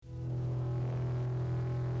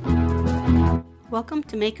Welcome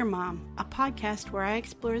to Maker Mom, a podcast where I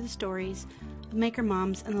explore the stories of maker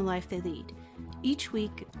moms and the life they lead. Each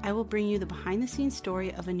week, I will bring you the behind-the-scenes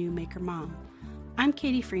story of a new maker mom. I'm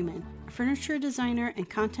Katie Freeman, a furniture designer and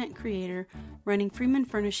content creator running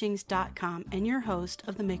freemanfurnishings.com and your host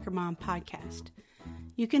of the Maker Mom podcast.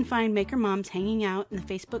 You can find Maker Moms hanging out in the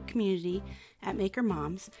Facebook community at Maker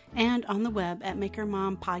Moms and on the web at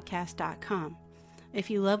makermompodcast.com. If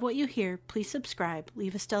you love what you hear, please subscribe,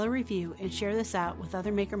 leave a stellar review, and share this out with other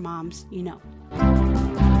maker moms you know.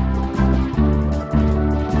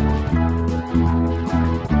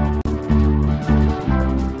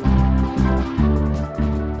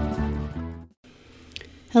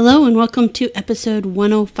 Hello and welcome to episode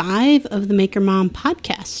 105 of the Maker Mom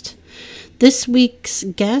podcast. This week's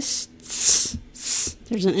guests,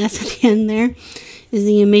 there's an S at the end there, is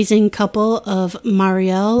the amazing couple of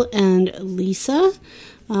Marielle and Lisa.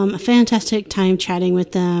 A fantastic time chatting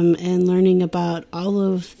with them and learning about all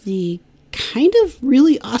of the kind of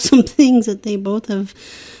really awesome things that they both have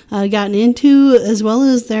gotten into, as well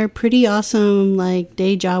as their pretty awesome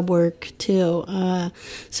day job work too.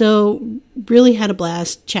 So really had a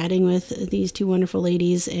blast chatting with these two wonderful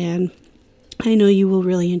ladies, and I know you will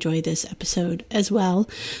really enjoy this episode as well.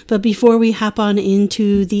 But before we hop on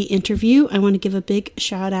into the interview, I want to give a big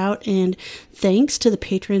shout out and thanks to the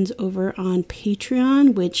patrons over on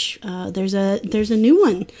Patreon, which there's a new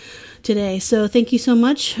one today. So thank you so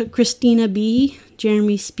much, Christina B.,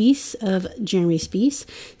 Jeremy Speece of Jeremy Speece,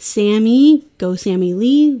 Sammy, Go Sammy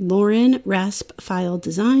Lee, Lauren, Rasp File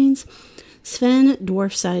Designs, Sven,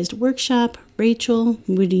 Dwarf Sized Workshop, Rachel,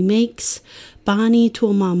 Moody Makes, Bonnie,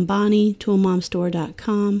 Toolmom Bonnie,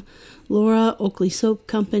 toolmomstore.com, Laura, Oakley Soap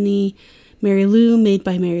Company, Mary Lou, Made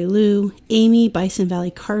by Mary Lou, Amy, Bison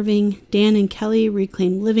Valley Carving, Dan and Kelly,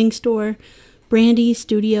 Reclaim Living Store, Brandy,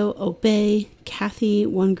 Studio Obey, Kathy,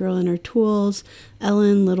 One Girl and Her Tools,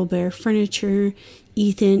 Ellen, Little Bear Furniture,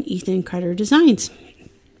 Ethan Carter Designs.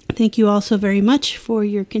 Thank you all so very much for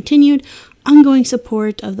your continued ongoing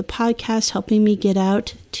support of the podcast, helping me get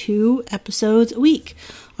out 2 episodes a week.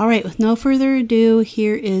 All right, with no further ado,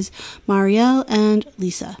 here is Marielle and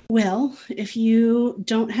Lisa. Well, if you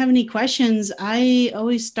don't have any questions, I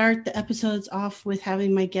always start the episodes off with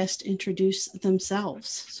having my guest introduce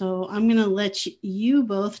themselves. So I'm going to let you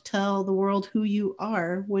both tell the world who you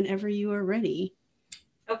are whenever you are ready.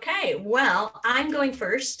 Okay, well, I'm going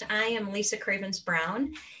first. I am Lisa Cravens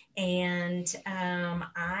Brown, and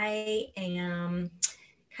I am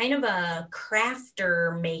kind of a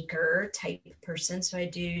crafter maker type person. So I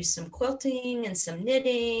do some quilting and some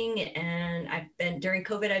knitting, and during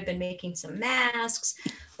COVID, I've been making some masks,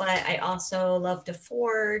 but I also love to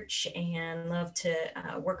forge and love to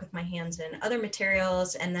work with my hands in other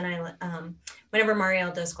materials. And then whenever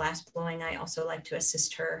Marielle does glass blowing, I also like to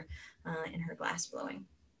assist her in her glass blowing.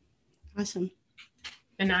 Awesome.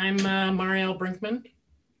 And I'm Marielle Brinkman.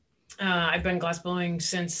 I've been glassblowing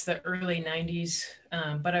since the early 90s,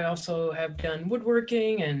 but I also have done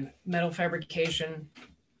woodworking and metal fabrication,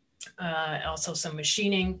 also some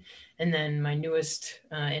machining, and then my newest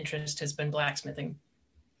interest has been blacksmithing.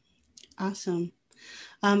 Awesome.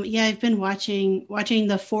 Yeah, I've been watching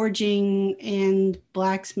the forging and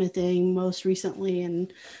blacksmithing most recently,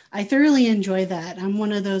 and I thoroughly enjoy that. I'm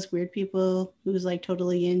one of those weird people who's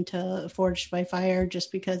totally into Forged by Fire,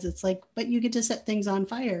 just because it's but you get to set things on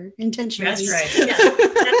fire intentionally. That's right.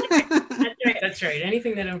 Yeah, that's right.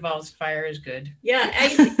 Anything that involves fire is good. Yeah,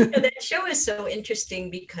 that show is so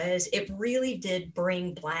interesting because it really did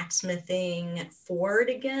bring blacksmithing forward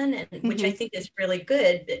again, and which I think is really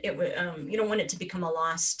good. You don't want it to become a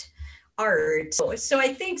lost art. So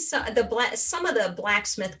I think some of the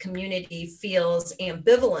blacksmith community feels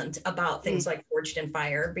ambivalent about things like Forged in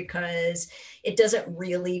Fire, because it doesn't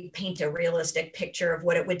really paint a realistic picture of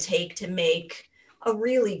what it would take to make a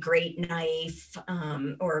really great knife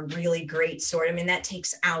or a really great sword. I mean, that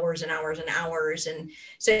takes hours and hours and hours. And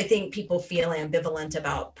so I think people feel ambivalent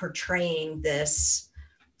about portraying this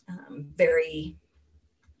very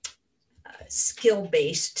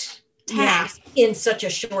skill-based task in such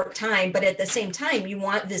a short time. But at the same time, you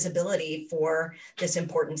want visibility for this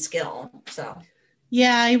important skill. So,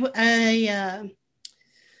 yeah, I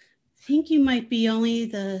think you might be only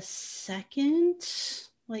the second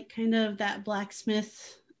kind of that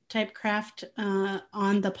blacksmith type craft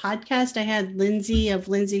on the podcast. I had Lindsay of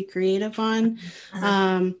Lindsay Creative on,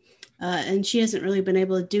 and she hasn't really been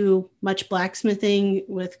able to do much blacksmithing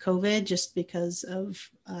with COVID just because of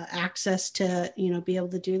access to be able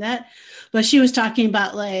to do that. But she was talking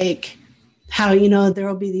about how, you know, there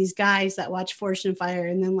will be these guys that watch Forged in Fire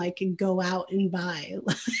and then like go out and buy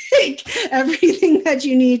like everything that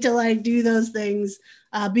you need to like do those things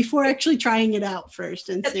before actually trying it out first.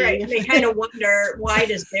 And that's right. They kind of wonder, why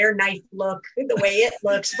does their knife look the way it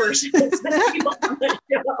looks versus the people on the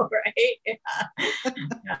show, right?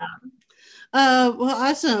 Yeah. Well,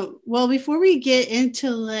 awesome. Well, before we get into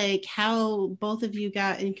like how both of you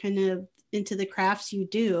got in kind of into the crafts you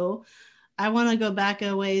do, I want to go back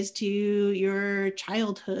a ways to your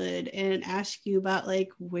childhood and ask you about like,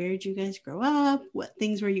 where did you guys grow up? What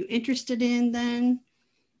things were you interested in then?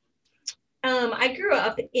 I grew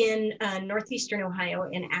up in northeastern Ohio,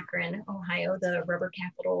 in Akron, Ohio, the rubber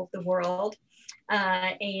capital of the world.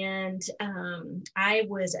 And I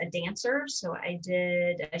was a dancer. So I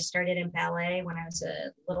started in ballet when I was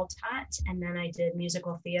a little tot, and then I did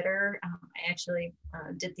musical theater. I actually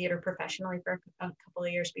did theater professionally for a couple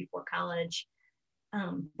of years before college.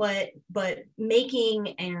 But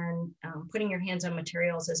making and putting your hands on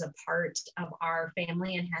materials is a part of our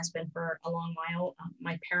family and has been for a long while.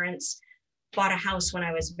 My parents bought a house when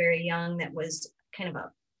I was very young that was kind of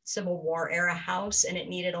a Civil War era house, and it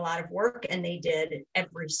needed a lot of work, and they did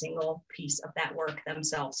every single piece of that work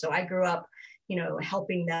themselves. So I grew up, you know,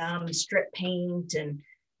 helping them strip paint and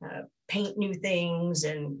paint new things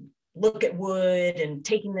and look at wood and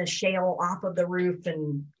taking the shale off of the roof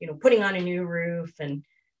and, you know, putting on a new roof. And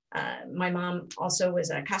my mom also was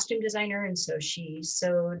a costume designer, and so she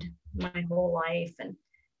sewed my whole life. And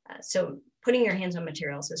so putting your hands on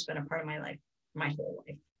materials has been a part of my life, my whole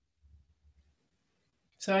life.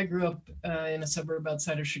 So I grew up in a suburb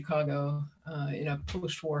outside of Chicago in a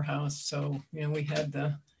post-war house. So, you know, we had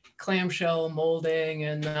the clamshell molding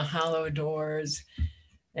and the hollow doors.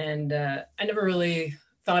 And I never really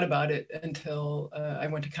thought about it until I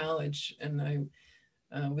went to college, and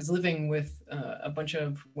I was living with a bunch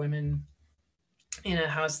of women in a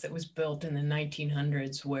house that was built in the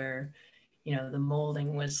 1900s where, you know, the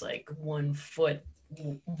molding was like 1 foot,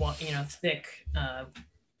 you know, thick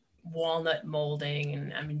walnut molding.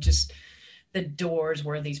 And I mean, just the doors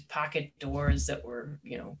were these pocket doors that were,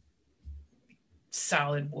 you know,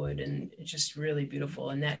 solid wood, and just really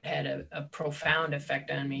beautiful. And that had a profound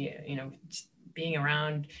effect on me, you know, being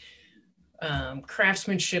around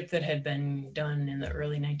craftsmanship that had been done in the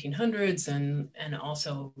early 1900s, and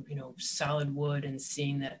also, you know, solid wood, and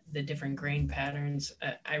seeing that the different grain patterns.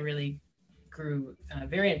 I really grew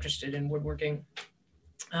very interested in woodworking.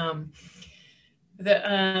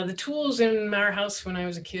 The tools in our house when I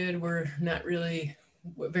was a kid were not really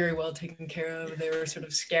very well taken care of. They were sort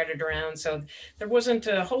of scattered around. So there wasn't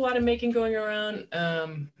a whole lot of making going around.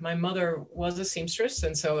 My mother was a seamstress,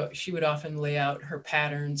 and so she would often lay out her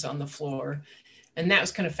patterns on the floor. And that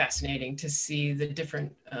was kind of fascinating to see the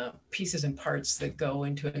different pieces and parts that go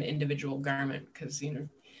into an individual garment, because, you know,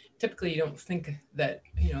 typically you don't think that,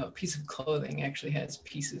 you know, a piece of clothing actually has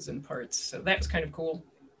pieces and parts. So that was kind of cool.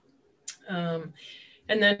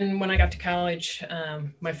 And then when I got to college,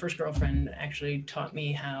 my first girlfriend actually taught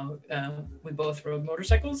me how, we both rode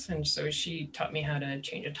motorcycles. And so she taught me how to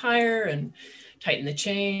change a tire and tighten the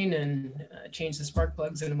chain and change the spark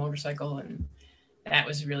plugs in a motorcycle. And that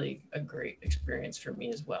was really a great experience for me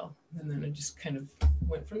as well. And then I just kind of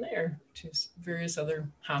went from there to various other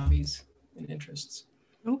hobbies and interests.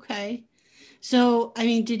 Okay. So, I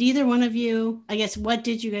mean, did either one of you, I guess, what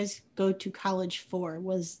did you guys go to college for?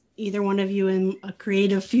 Was either one of you in a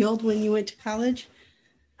creative field when you went to college?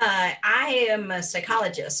 I am a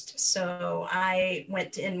psychologist. So I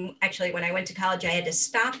went in, actually, when I went to college, I had to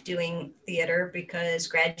stop doing theater because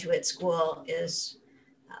graduate school is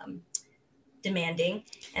demanding.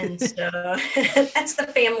 And so that's the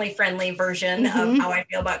family-friendly version of how I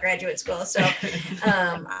feel about graduate school. So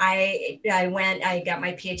I got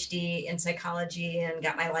my PhD in psychology and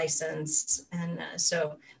got my license. And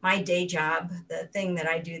so my day job, the thing that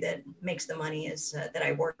I do that makes the money, is that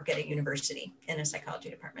I work at a university in a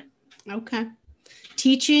psychology department. Okay.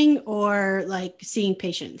 Teaching or like seeing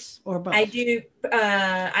patients, or both? I do.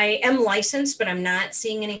 I am licensed, but I'm not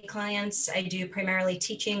seeing any clients. I do primarily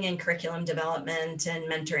teaching and curriculum development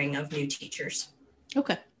and mentoring of new teachers.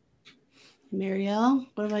 Okay. Marielle,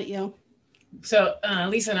 what about you? So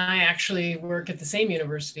Lisa and I actually work at the same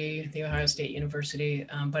university, the Ohio State University,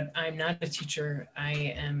 but I'm not a teacher. I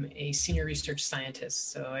am a senior research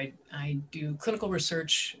scientist. So I do clinical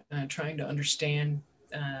research, trying to understand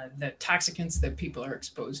the toxicants that people are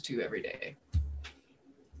exposed to every day.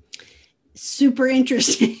 Super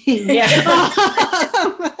interesting. Yeah.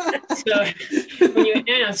 So when you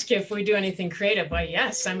ask, ask if we do anything creative. Why,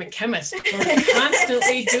 yes, I'm a chemist. We're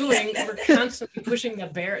constantly pushing the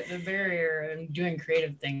barrier and doing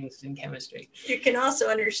creative things in chemistry. You can also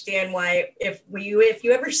understand why if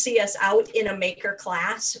you ever see us out in a maker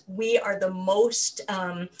class, we are the most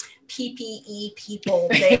PPE people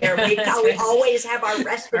there. We always have our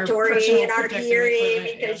respiratory and our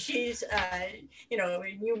hearing because she's,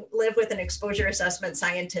 when you live with an exposure assessment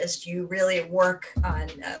scientist, you really work on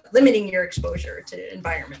limiting your exposure to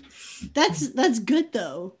environment. That's good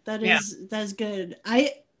though. That's good.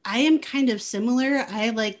 I am kind of similar.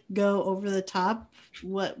 I go over the top,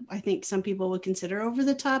 what I think some people would consider over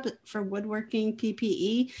the top for woodworking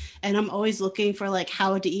PPE. And I'm always looking for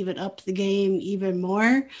how to even up the game even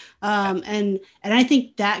more. And I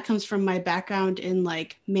think that comes from my background in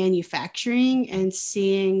manufacturing and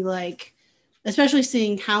seeing especially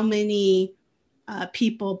seeing how many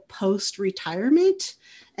people post-retirement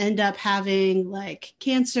end up having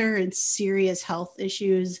cancer and serious health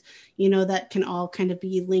issues, that can all kind of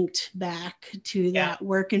be linked back to that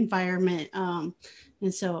work environment.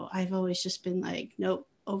 And so I've always just been nope,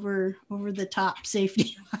 over the top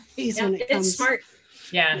safety wise when it comes. It's smart.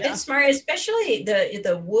 Yeah. It's smart, especially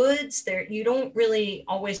the woods there. You don't really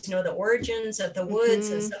always know the origins of the woods,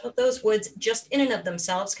 and some of those woods just in and of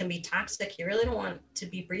themselves can be toxic. You really don't want to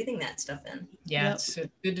be breathing that stuff in. Yeah. It's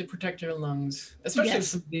good to protect your lungs, especially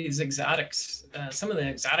some of these exotics. Some of the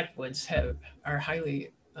exotic woods are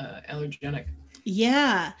highly allergenic.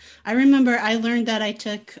 Yeah, I remember I learned that I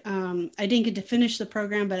took, I didn't get to finish the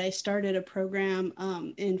program, but I started a program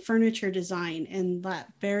in furniture design. And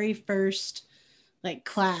that very first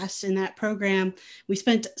class in that program, we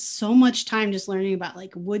spent so much time just learning about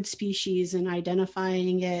wood species and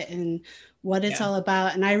identifying it and what it's all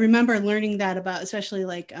about. And I remember learning that about especially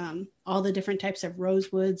all the different types of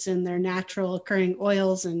rosewoods and their natural occurring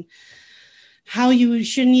oils, and how you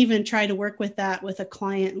shouldn't even try to work with that with a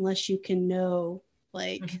client unless you can know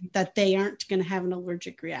that they aren't going to have an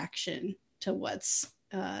allergic reaction to what's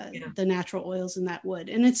the natural oils in that wood.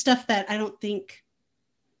 And it's stuff that I don't think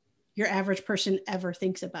your average person ever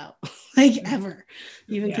thinks about, ever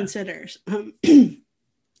even considers.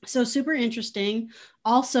 So super interesting.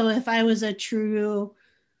 Also, if I was a true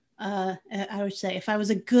I would say if I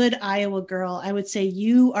was a good Iowa girl, I would say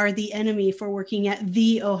you are the enemy for working at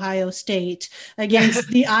the Ohio State against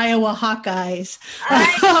the Iowa Hawkeyes.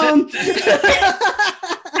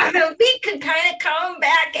 We could kind of come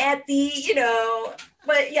back at the,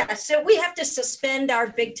 but yeah, so we have to suspend our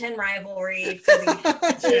Big Ten rivalry for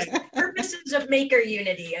the purposes of maker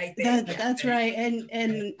unity, I think. That's right.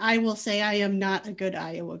 And I will say I am not a good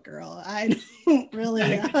Iowa girl. I don't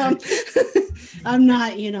really, I'm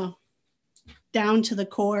not, down to the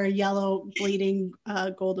core, yellow, bleeding,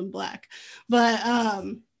 gold and black. But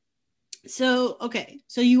so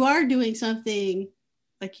you are doing something,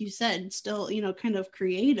 like you said, still, kind of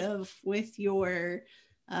creative with your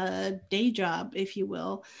day job, if you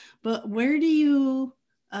will. But where do you,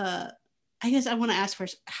 I guess I want to ask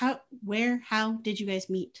first, how did you guys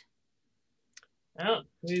meet? Oh,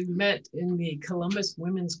 we met in the Columbus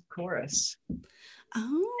Women's Chorus.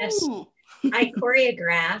 Oh. Yes. I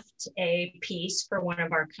choreographed a piece for one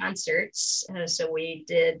of our concerts. So we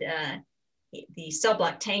did the Cell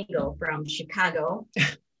Block Tango from Chicago.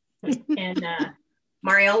 And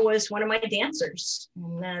Marielle was one of my dancers.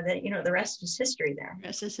 And the rest is history there.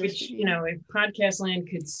 Which, if Podcast Land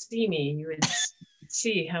could see me, you would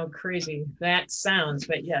see how crazy that sounds.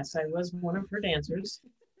 But yes, I was one of her dancers.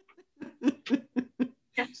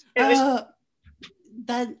 Yes, it was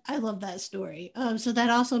that I love that story. So that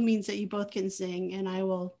also means that you both can sing, and I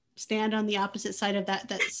will stand on the opposite side of that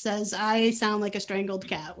says I sound like a strangled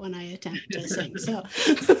cat when I attempt to sing. So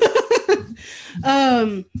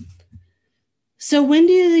so when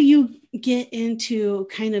do you get into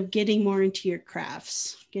kind of getting more into your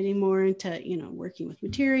crafts, getting more into, working with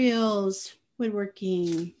materials,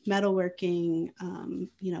 woodworking, metalworking,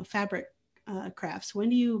 fabric crafts? When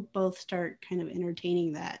do you both start kind of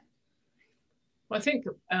entertaining that? Well, I think,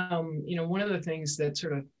 one of the things that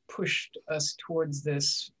sort of pushed us towards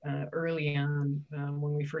this early on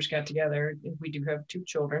when we first got together, we do have 2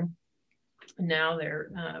 children. Now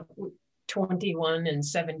they're 21 and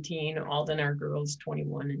 17. Alden, our girl's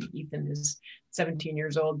 21, and Ethan is 17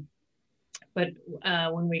 years old. But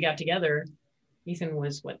when we got together, Ethan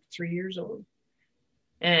was, 3 years old?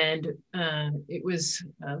 And it was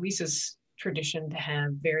Lisa's tradition to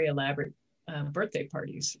have very elaborate birthday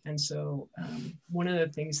parties. And so one of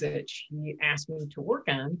the things that she asked me to work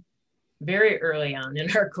on very early on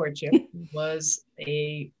in our courtship was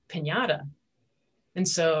a piñata. And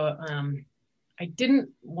so I didn't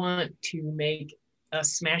want to make a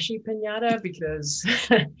smashy piñata because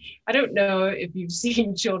I don't know if you've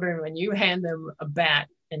seen children when you hand them a bat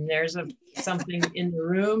and there's something in the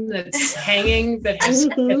room that's hanging that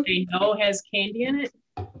they know has candy in it.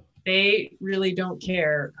 They really don't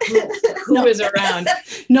care who is around.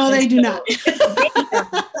 No, they do not.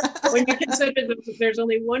 When you consider that there's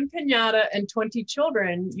only one piñata and 20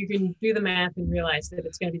 children, you can do the math and realize that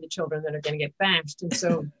it's going to be the children that are going to get bashed. And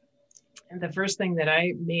so the first thing that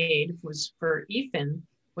I made was for Ethan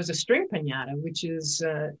was a string piñata, which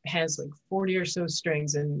has like 40 or so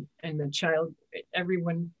strings, and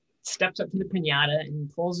everyone steps up to the piñata and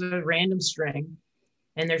pulls a random string.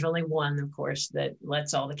 And there's only one, of course, that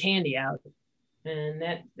lets all the candy out. And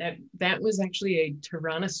that was actually a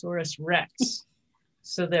Tyrannosaurus Rex.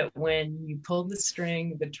 So that when you pulled the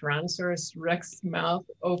string, the Tyrannosaurus Rex mouth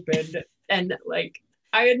opened, and like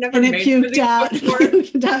I had never made puked out.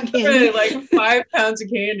 Puked out candy. Like 5 pounds of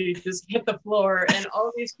candy just hit the floor, and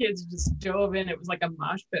all these kids just dove in. It was like a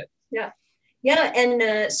mosh pit. Yeah.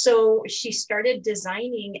 And so she started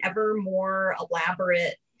designing ever more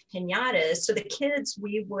elaborate piñatas. So the kids,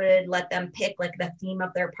 we would let them pick like the theme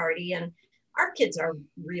of their party, and our kids are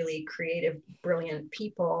really creative, brilliant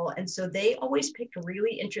people. And so they always picked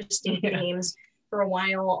really interesting themes. For a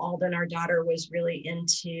while, Alden, our daughter, was really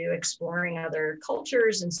into exploring other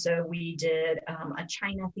cultures. And so we did a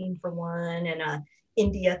China theme for one and a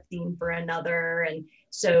India theme for another. And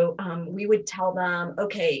so we would tell them,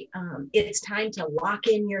 okay, it's time to lock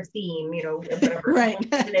in your theme, whatever, right.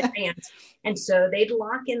 in advance. And so they'd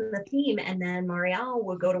lock in the theme, and then Marielle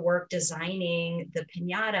would go to work designing the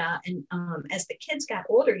piñata. And as the kids got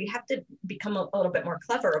older, you have to become a little bit more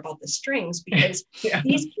clever about the strings, because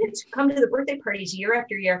these kids come to the birthday parties year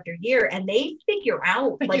after year after year, and they figure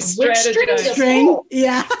out like which strings to pull.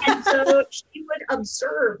 Yeah. And so she would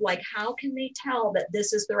observe, like, how can they tell that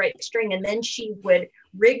this is the right string? And then she would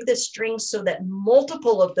rig the strings so that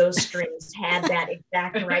multiple of those strings had that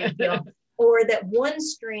exact right feel. Or that one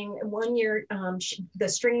year, the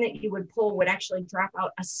string that you would pull would actually drop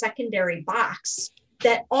out a secondary box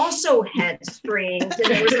that also had strings, and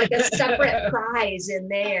there was like a separate prize in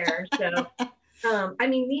there. So,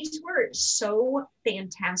 these were so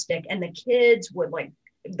fantastic, and the kids would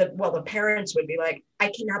the parents would be like,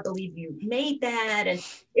 I cannot believe you made that. And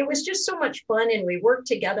it was just so much fun, and we worked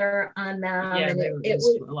together on them. Yeah, and it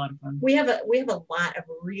was a lot of fun. We have a lot of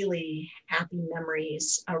really happy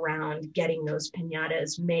memories around getting those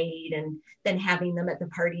piñatas made, and then having them at the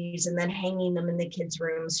parties, and then hanging them in the kids'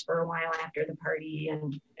 rooms for a while after the party.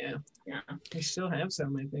 And yeah, we still have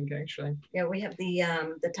some, I think, actually. Yeah, we have the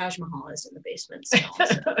Taj Mahal is in the basement still. So.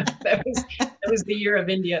 that was the year of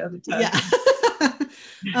India of the Taj. Yeah.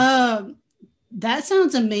 That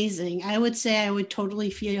sounds amazing. I would say I would totally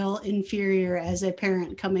feel inferior as a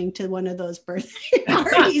parent coming to one of those birthday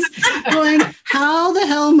parties going, how the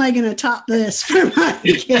hell am I going to top this for my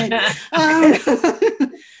kid? I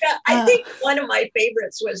think one of my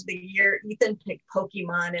favorites was the year Ethan picked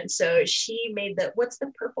Pokemon. And so she made what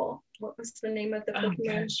was the name of the Pokemon?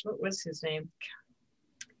 Oh gosh, what was his name?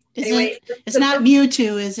 It's not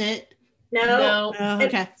Mewtwo, is it? No. Oh,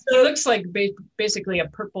 okay. So it looks like basically a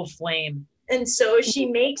purple flame. And so she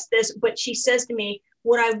makes this, but she says to me,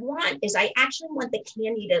 what I want is I actually want the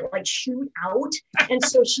candy to like shoot out. And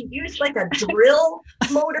so she used like a drill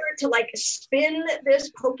motor to like spin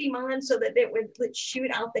this Pokemon so that it would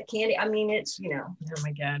shoot out the candy. I mean, it's, Oh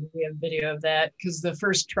my God, we have video of that, because the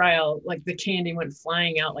first trial, like the candy went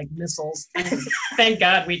flying out like missiles. Thank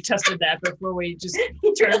God we tested that before we just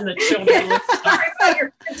turned the children. Sorry about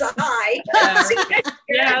your kid's eye. See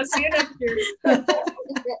you next year.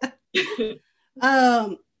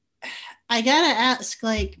 I gotta ask,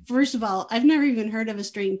 like, first of all, I've never even heard of a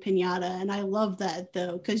string piñata, and I love that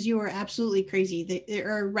though, because you were absolutely crazy.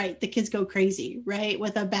 The kids go crazy, right?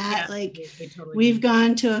 With a bat. We've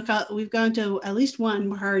gone to at least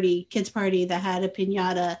one kids party that had a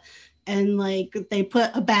piñata, and like they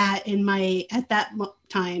put a bat in my, at that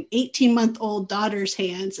time, 18-month-old daughter's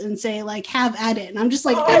hands and say like, have at it. And I'm just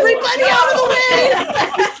like, everybody out of the way.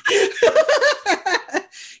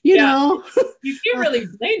 You know, you can't really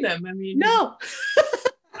blame them. I mean, no,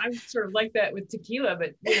 I'm sort of like that with tequila,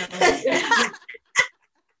 but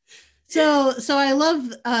So I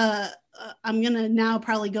love, I'm going to now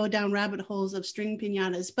probably go down rabbit holes of string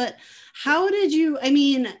piñatas, but how did you,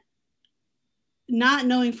 not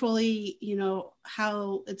knowing fully,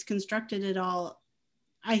 how it's constructed at all,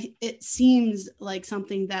 it seems like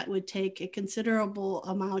something that would take a considerable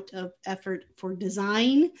amount of effort for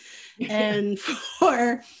design and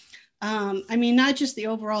for I mean, not just the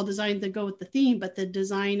overall design to go with the theme, but the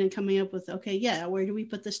design and coming up with, okay, yeah, where do we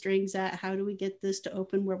put the strings at? How do we get this to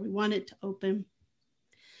open where we want it to open?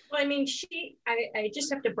 Well, I mean, I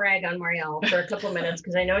just have to brag on Marielle for a couple of minutes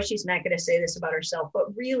because I know she's not going to say this about herself,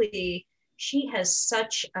 but really, she has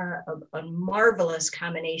such a marvelous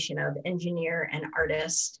combination of engineer and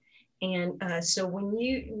artist. And so when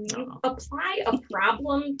you apply a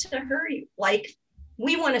problem to her, like,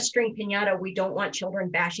 we want a string piñata, we don't want children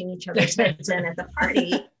bashing each other's heads in at the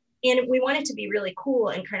party. And we want it to be really cool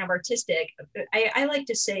and kind of artistic. I like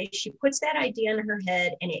to say she puts that idea in her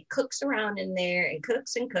head and it cooks around in there and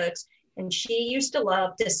cooks and cooks. And she used to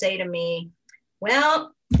love to say to me,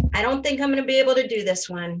 well, I don't think I'm going to be able to do this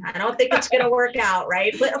one. I don't think it's going to work out,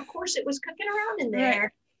 right? But of course it was cooking around in there. Right.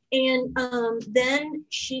 And then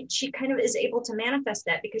she kind of is able to manifest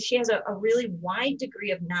that because she has a really wide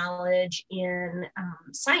degree of knowledge in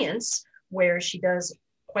science, where she does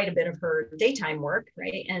quite a bit of her daytime work,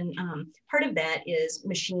 right? And part of that is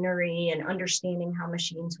machinery and understanding how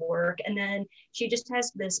machines work. And then she just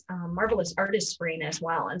has this marvelous artist brain as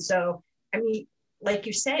well. And so, I mean, like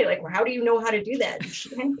you say, like, well, how do you know how to do that? She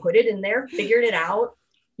kind of put it in there, figured it out.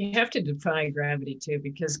 You have to defy gravity too,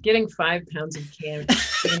 because getting 5 pounds of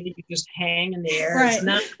candy to just hang in the air,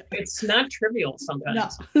 right. it's not trivial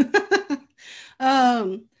sometimes.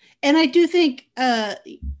 No. And I do think, to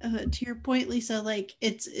your point, Lisa, like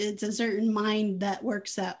it's a certain mind that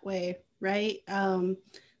works that way, right? A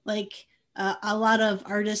lot of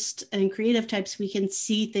artists and creative types, we can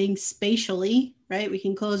see things spatially, right? We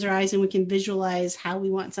can close our eyes and we can visualize how we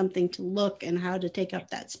want something to look and how to take up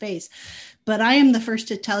that space. But I am the first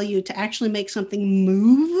to tell you, to actually make something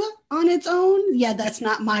move on its own, yeah, that's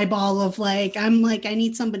not my ball of like, I'm like, I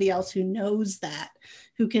need somebody else who knows that,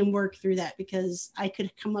 who can work through that, because I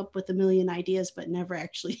could come up with a million ideas, but never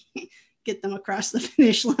actually get them across the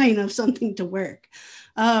finish line of something to work.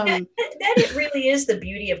 That it really is the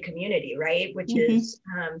beauty of community, right? Which is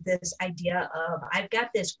this idea of, I've got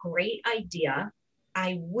this great idea.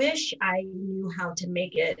 I wish I knew how to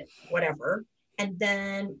make it whatever. And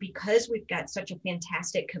then because we've got such a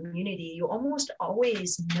fantastic community, you almost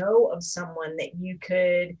always know of someone that you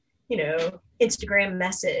could, Instagram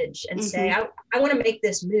message and say, I want to make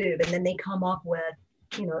this move. And then they come up with,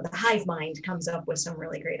 the hive mind comes up with some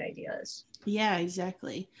really great ideas. Yeah,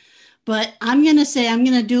 exactly. But I'm going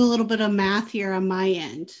to do a little bit of math here on my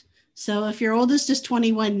end. So if your oldest is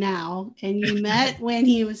 21 now and you met when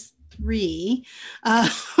he was 3,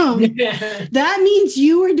 that means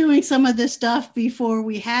you were doing some of this stuff before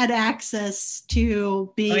we had access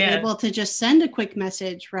to being able to just send a quick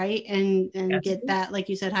message, right? And get that, like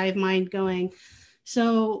you said, hive mind going.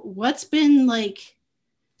 So what's been like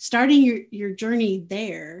starting your journey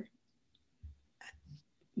there?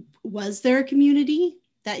 Was there a community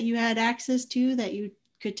that you had access to that you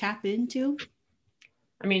could tap into?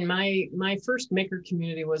 I mean, my first maker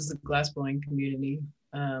community was the glassblowing community.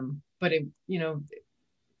 But it,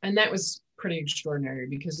 and that was pretty extraordinary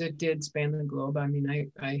because it did span the globe. I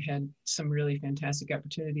mean, I had some really fantastic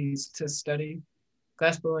opportunities to study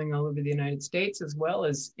glassblowing all over the United States as well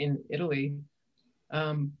as in Italy.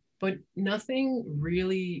 But nothing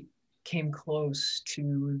really came close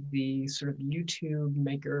to the sort of YouTube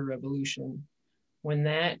maker revolution. When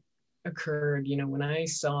that occurred, when I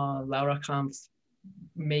saw Laura Kampf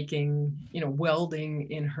making, welding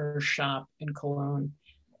in her shop in Cologne,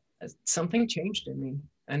 something changed in me.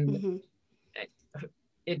 And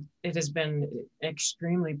it has been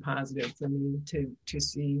extremely positive for me to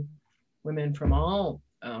see women from all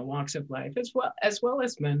walks of life, as well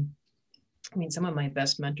as men. I mean, some of my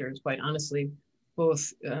best mentors, quite honestly,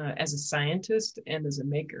 both as a scientist and as a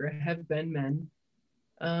maker, have been men.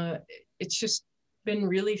 It's just been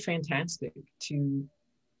really fantastic to,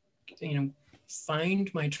 find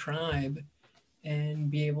my tribe and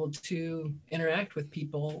be able to interact with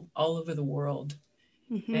people all over the world.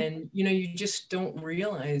 And, you just don't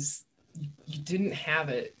realize you didn't have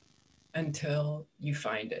it until you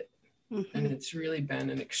find it. And it's really been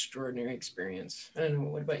an extraordinary experience. I don't know,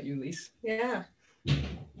 what about you, Lise? Yeah.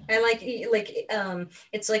 And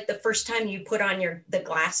it's like the first time you put on the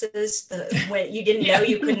glasses, when you didn't know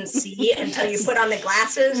you couldn't see until you put on the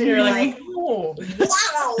glasses, and you're like, oh,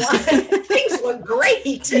 wow, things look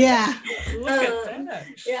great. Yeah. Look at that.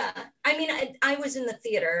 Yeah. I mean, I was in the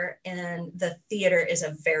theater, and the theater is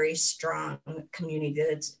a very strong community.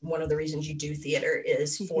 That's one of the reasons you do theater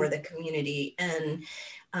is for the community. And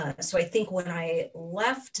so I think when I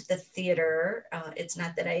left the theater, it's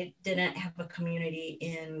not that I didn't have a community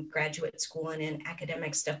in graduate school and in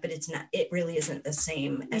academic stuff, but it really isn't the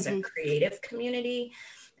same as a creative community.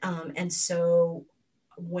 And so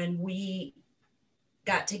when we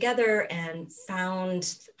got together and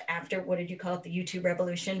found, after, what did you call it, the YouTube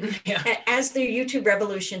revolution? Yeah. As the YouTube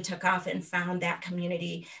revolution took off and found that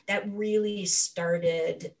community, that really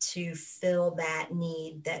started to fill that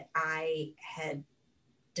need that I had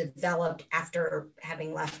developed after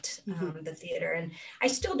having left the theater. And I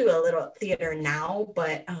still do a little theater now,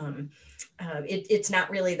 but it's not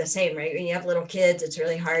really the same, right? When you have little kids, it's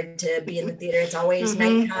really hard to be in the theater. It's always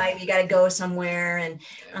nighttime. You got to go somewhere.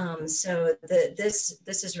 And so this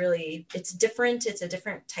is really, it's different. It's a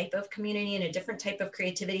different type of community and a different type of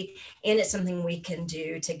creativity. And it's something we can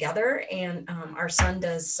do together. And our son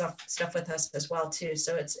does stuff with us as well, too.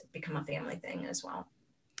 So it's become a family thing as well.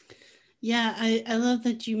 Yeah, I love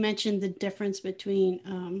that you mentioned the difference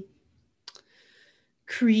between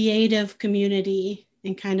creative community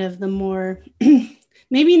and kind of the more,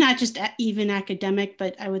 maybe not just even academic,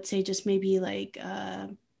 but I would say just maybe like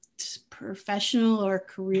professional or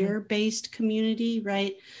career-based community,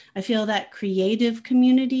 right? I feel that creative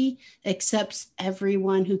community accepts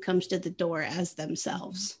everyone who comes to the door as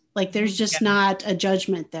themselves. Like there's just not a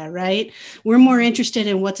judgment there, right? We're more interested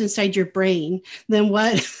in what's inside your brain than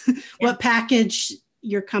what package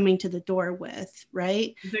you're coming to the door with,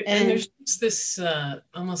 right? And there's this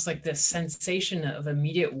almost like this sensation of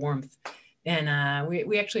immediate warmth. And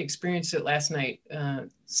we actually experienced it last night.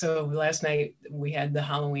 So last night we had the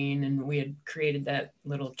Halloween and we had created that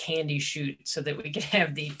little candy chute so that we could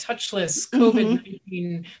have the touchless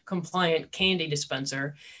COVID-19 compliant candy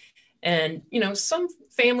dispenser. And, some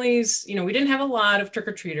families, we didn't have a lot of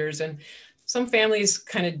trick-or-treaters, and some families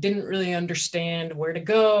kind of didn't really understand where to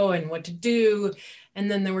go and what to do. And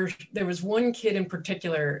then there was one kid in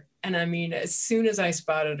particular. And I mean, as soon as I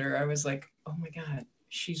spotted her, I was like, oh my God,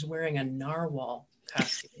 she's wearing a narwhal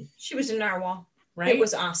costume. She was a narwhal. Right? It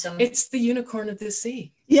was awesome. It's the unicorn of the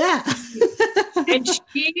sea. Yeah. And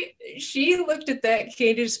she looked at that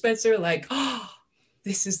candy dispenser like, oh,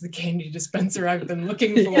 this is the candy dispenser I've been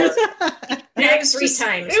looking for. It was 3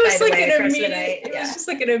 times. It was by like the way, an across the immediate. night. It was just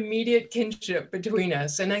like an immediate kinship between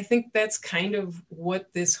us, and I think that's kind of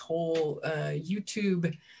what this whole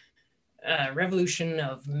YouTube revolution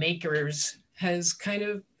of makers has kind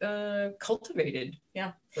of cultivated.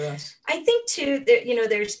 Yeah, for us. I think too that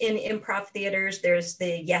there's in improv theaters, there's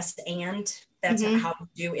the yes and. That's how we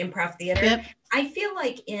do improv theater. Yep. I feel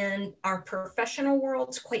like in our professional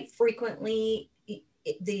worlds, quite frequently,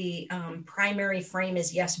 the primary frame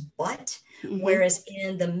is yes, but, whereas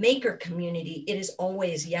in the maker community, it is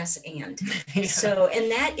always yes, and. Yeah. So,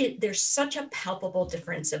 and there's such a palpable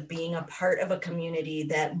difference of being a part of a community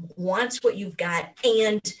that wants what you've got,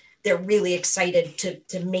 and they're really excited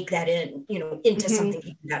to make that into something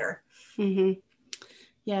even better.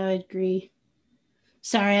 Yeah, I agree.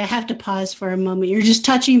 Sorry, I have to pause for a moment. You're just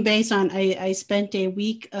touching base on, I spent a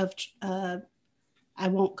week of, I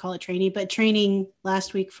won't call it training, but training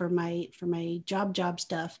last week for my job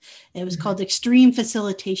stuff. It was called extreme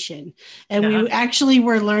facilitation. And we actually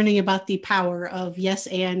were learning about the power of yes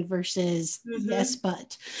and versus yes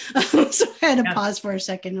but. So I had to pause for a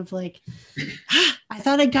second of like, I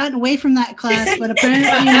thought I'd gotten away from that class, but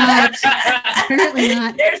apparently not. Apparently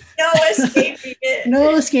not. There's no escaping it.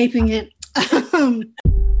 No escaping it.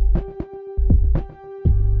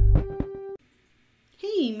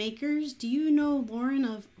 Hey makers, do you know Lauren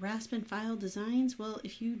of Rasp and File Designs? Well,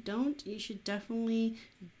 if you don't, you should definitely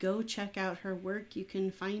go check out her work. You can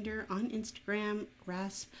find her on Instagram,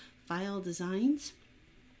 Rasp File Designs.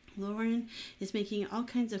 Lauren is making all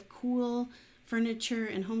kinds of cool furniture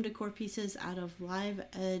and home decor pieces out of live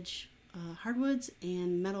edge hardwoods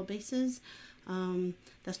and metal bases.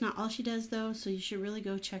 That's not all she does though, so you should really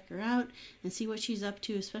go check her out and see what she's up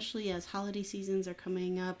to, especially as holiday seasons are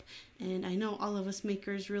coming up. And I know all of us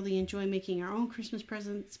makers really enjoy making our own Christmas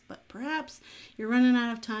presents, but perhaps you're running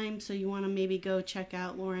out of time, so you want to maybe go check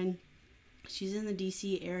out Lauren. She's in the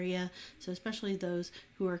DC area, so especially those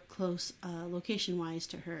who are close location-wise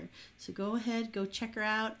to her. So go ahead, go check her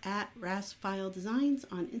out at Rasp File Designs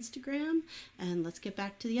on Instagram, and let's get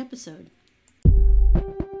back to the episode.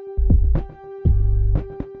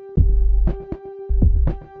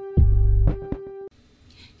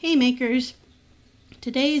 Hey makers,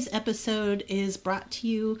 today's episode is brought to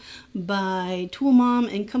you by Tool Mom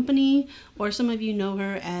and Company, or some of you know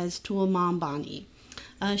her as Tool Mom Bonnie.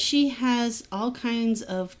 She has all kinds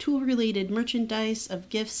of tool-related merchandise of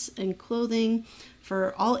gifts and clothing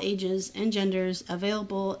for all ages and genders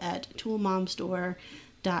available at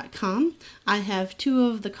toolmomstore.com. I have 2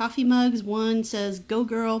 of the coffee mugs. One says Go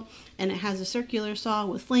Girl, and it has a circular saw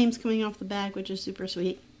with flames coming off the back, which is super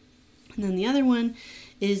sweet. And then the other one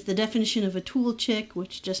is the definition of a tool chick,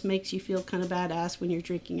 which just makes you feel kind of badass when you're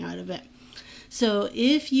drinking out of it. So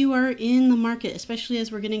if you are in the market, especially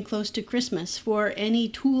as we're getting close to Christmas, for any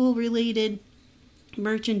tool related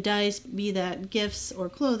merchandise, be that gifts or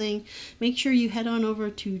clothing, make sure you head on over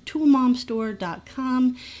to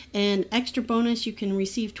toolmomstore.com, and extra bonus, you can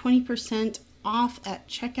receive 20% off at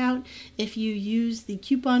checkout if you use the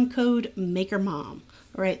coupon code MakerMom.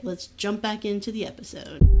 All right, let's jump back into the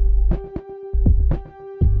episode.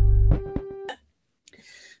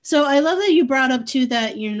 So I love that you brought up too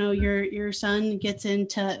that, you know, your son gets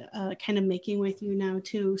into kind of making with you now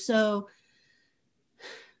too. So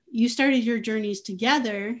you started your journeys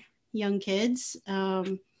together, young kids,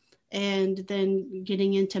 and then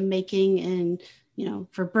getting into making and, you know,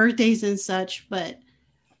 for birthdays and such. But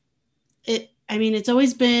it's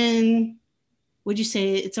always been, would you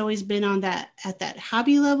say it's always been on that, at that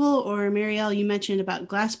hobby level? Or Marielle, you mentioned about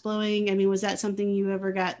glass blowing. I mean, was that something you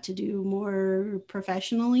ever got to do more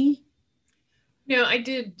professionally? Yeah, I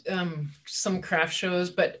did some craft shows,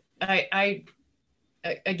 but I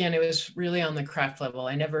again, it was really on the craft level.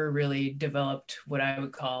 I never really developed what I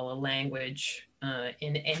would call a language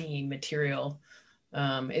in any material.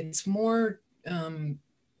 It's more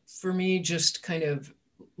for me, just kind of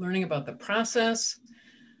learning about the process,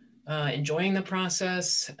 enjoying the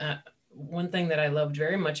process. One thing that I loved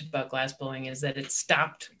very much about glass blowing is that it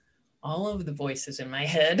stopped all of the voices in my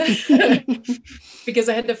head because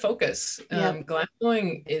I had to focus. Yep. Glass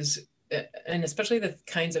blowing is, and especially the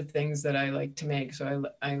kinds of things that I like to make. So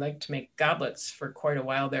I like to make goblets for quite a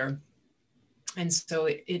while there. And so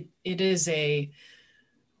it is a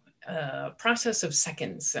process of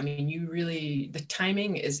seconds. I mean, the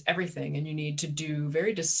timing is everything, and you need to do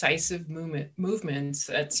very decisive movements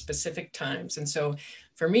at specific times. And so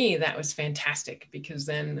for me, that was fantastic because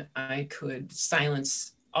then I could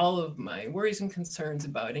silence all of my worries and concerns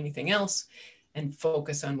about anything else and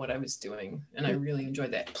focus on what I was doing. And I really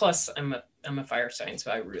enjoyed that. Plus I'm a fire sign,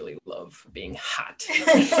 so I really love being hot.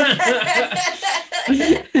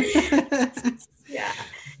 Yeah.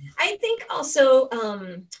 I think also,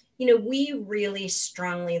 we really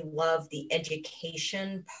strongly love the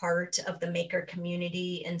education part of the maker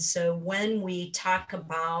community. And so when we talk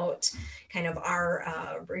about kind of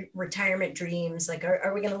our retirement dreams, like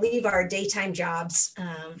are we going to leave our daytime jobs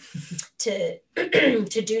to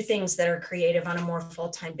do things that are creative on a more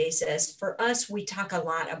full-time basis? For us, we talk a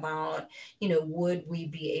lot about, would we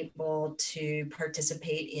be able to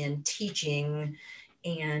participate in teaching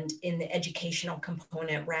and in the educational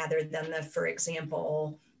component rather than for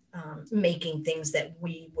example, making things that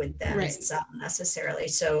we would then sell necessarily.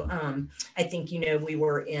 So I think, we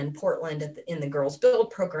were in Portland in the Girls Build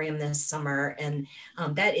program this summer, and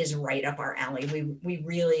that is right up our alley. We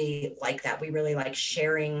really like that. We really like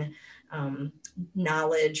sharing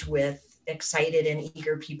knowledge with excited and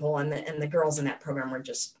eager people, and the girls in that program were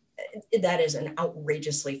that is an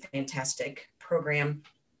outrageously fantastic program.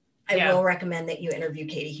 I will recommend that you interview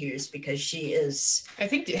Katie Hughes because she is. I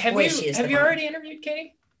think. Have you already interviewed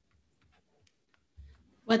Katie?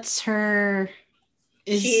 What's her?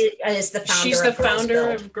 She is the founder. She's the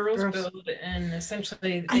founder of Girls Build, and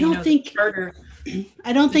essentially, I don't think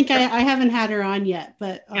I haven't had her on yet,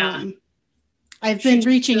 but I've been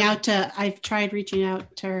reaching out to. I've tried reaching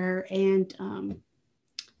out to her, and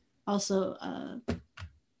also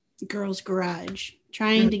Girls Garage,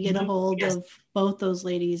 trying to get a hold of both those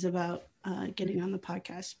ladies about getting on the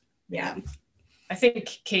podcast. Yeah. I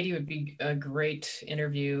think Katie would be a great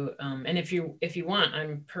interview. And if you want,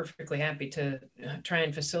 I'm perfectly happy to try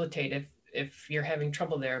and facilitate if you're having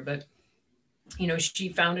trouble there. But, she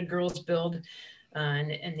founded Girls Build.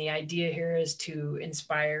 And the idea here is to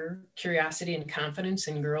inspire curiosity and confidence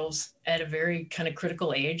in girls at a very kind of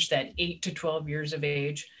critical age, that 8 to 12 years of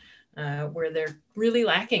age, where they're really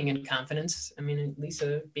lacking in confidence. I mean,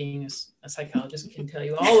 Lisa, being a psychologist, can tell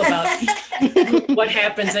you all about what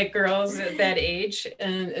happens at girls at that age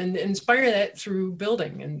and inspire that through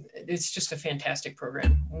building. And it's just a fantastic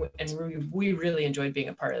program. And we really enjoyed being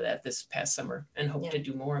a part of that this past summer and hope to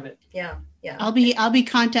do more of it. Yeah. Yeah. I'll be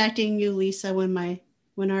contacting you, Lisa,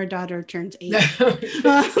 when our daughter turns 8.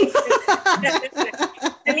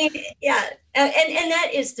 I mean, yeah. And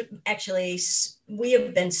that is actually, we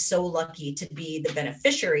have been so lucky to be the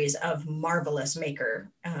beneficiaries of marvelous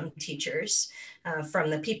maker teachers, from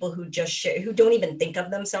the people who who don't even think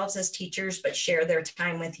of themselves as teachers, but share their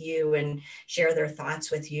time with you and share their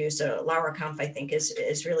thoughts with you. So Laura Kampf, I think,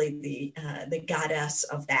 is really the goddess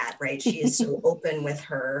of that, right? She is so open with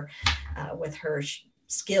her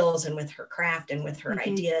skills and with her craft and with her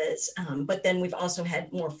ideas. But then we've also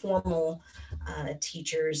had more formal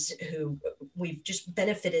teachers who we've just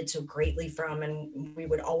benefited so greatly from, and we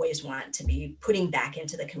would always want to be putting back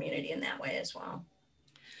into the community in that way as well.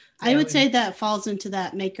 I would say that falls into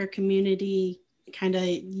that maker community kind of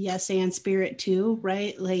yes and spirit too,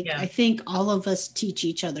 right? Like, I think all of us teach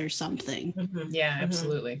each other something. Yeah,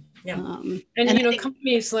 absolutely. Yeah. And you know,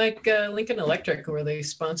 companies like Lincoln Electric, where they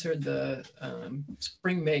sponsored the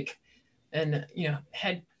Spring Make, and you know,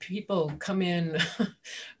 had people come in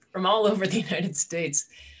from all over the United States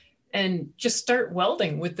and just start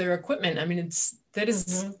welding with their equipment. I mean, that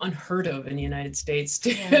is unheard of in the United States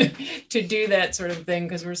to do that sort of thing,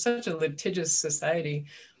 because we're such a litigious society.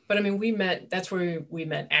 But I mean, that's where we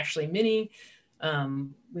met Ashley Minnie.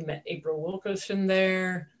 We met April Wilkerson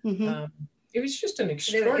there. It was just an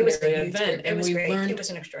extraordinary event. And we learned, it was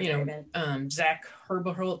an extraordinary event. Zach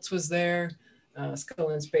Herberholtz was there. Skull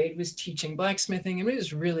and Spade was teaching blacksmithing. I mean, it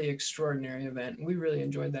was really extraordinary event. We really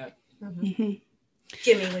enjoyed that.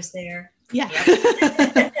 Jimmy was there. Yeah.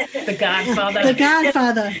 The Godfather. The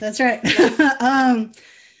Godfather. That's right.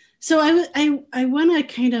 So I want to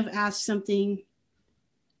kind of ask something.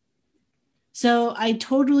 So I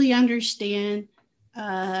totally understand,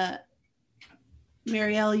 Marielle,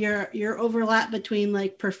 your overlap between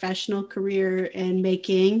like professional career and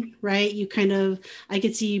making, right? You kind of, I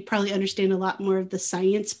could see you probably understand a lot more of the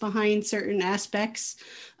science behind certain aspects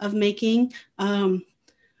of making.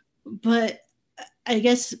 But I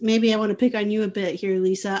guess maybe I want to pick on you a bit here,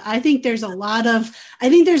 Lisa. I think there's a lot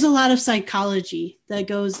of psychology that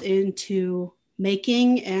goes into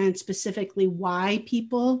making, and specifically why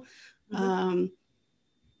people,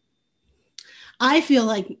 I feel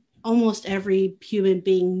like almost every human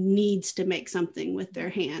being needs to make something with their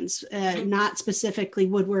hands, not specifically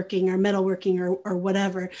woodworking or metalworking or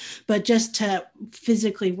whatever, but just to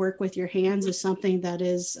physically work with your hands is something that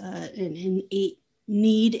is an innate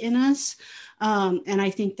need in us. And I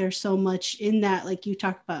think there's so much in that, like you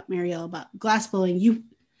talked about, Marielle, about glassblowing.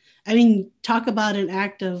 Talk about an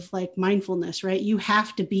act of like mindfulness, right? You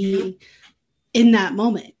have to be in that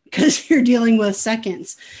moment because you're dealing with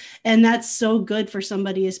seconds. And that's so good for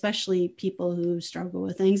somebody, especially people who struggle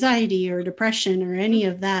with anxiety or depression or any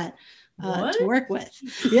of that, to work with.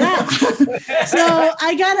 Yeah. So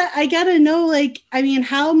I gotta know, like, I mean,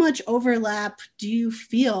 how much overlap do you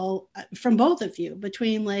feel from both of you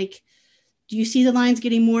between, like, do you see the lines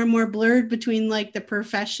getting more and more blurred between like the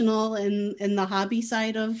professional and the hobby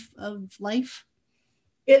side of life?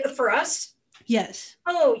 For us? Yes.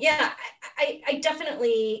 Oh, yeah. I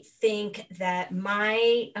definitely think that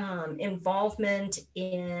my involvement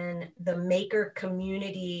in the maker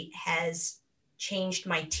community has changed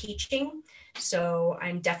my teaching. So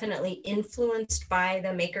I'm definitely influenced by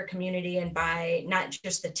the maker community and by not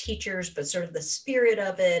just the teachers, but sort of the spirit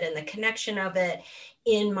of it and the connection of it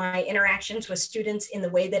in my interactions with students, in the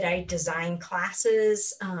way that I design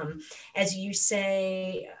classes. As you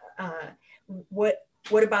say,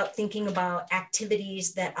 what about thinking about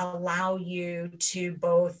activities that allow you to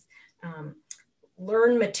both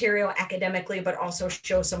learn material academically, but also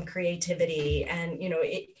show some creativity? And, you know,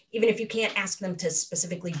 even if you can't ask them to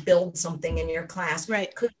specifically build something in your class,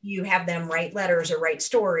 right, could you have them write letters or write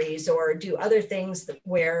stories or do other things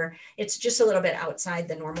where it's just a little bit outside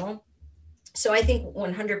the normal? So I think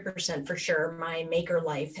 100% for sure, my maker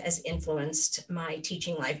life has influenced my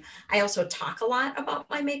teaching life. I also talk a lot about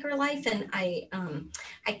my maker life, and I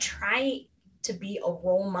try to be a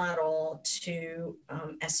role model to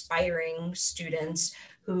aspiring students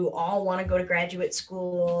who all want to go to graduate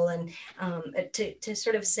school, and to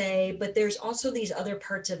sort of say, but there's also these other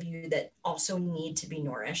parts of you that also need to be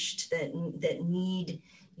nourished, that need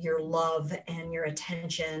your love and your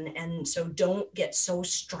attention. And so don't get so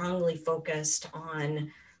strongly focused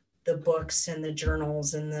on the books and the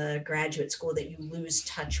journals and the graduate school that you lose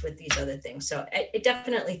touch with these other things. So I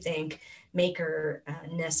definitely think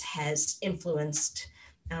maker-ness has influenced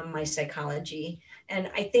my psychology. And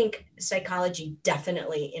I think psychology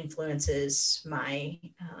definitely influences my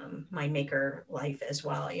my maker life as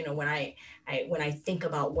well. You know, when I think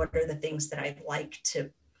about what are the things that I'd like to,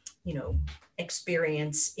 you know,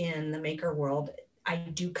 experience in the maker world, I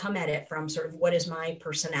do come at it from sort of what is my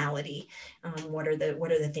personality, what are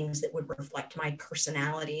the things that would reflect my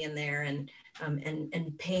personality in there, and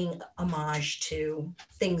paying homage to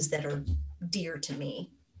things that are dear to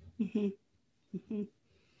me.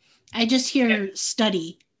 I just hear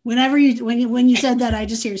study. When you said that, I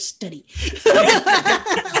just hear study.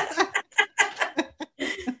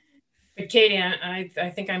 But Katie,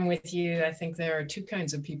 I think I'm with you. I think there are two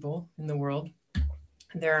kinds of people in the world.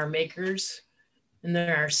 There are makers and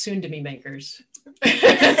there are soon-to-be makers.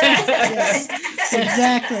 Yes,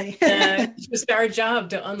 exactly. It's just our job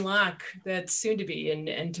to unlock that soon to be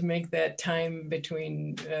and to make that time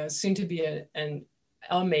between soon to be and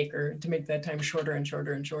a maker, to make that time shorter and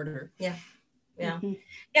shorter and shorter. Yeah. Yeah. Mm-hmm.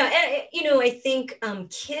 Yeah. And, I think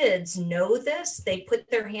kids know this. They put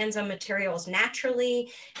their hands on materials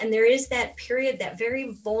naturally. And there is that period, that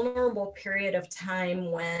very vulnerable period of time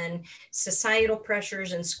when societal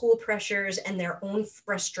pressures and school pressures and their own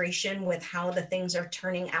frustration with how the things are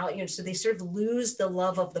turning out, so they sort of lose the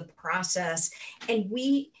love of the process. And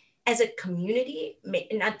we, as a community,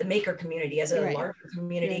 not the maker community, as a larger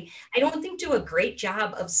community, I don't think do a great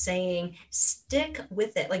job of saying, stick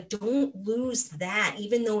with it. Like, don't lose that,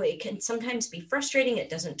 even though it can sometimes be frustrating.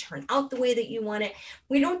 It doesn't turn out the way that you want it.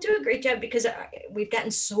 We don't do a great job because we've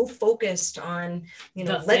gotten so focused on,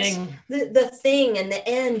 the thing and the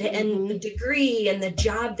end and the degree and the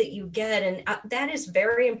job that you get. And that is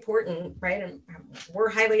very important, right? And we're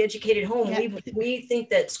a highly educated home. Yeah. We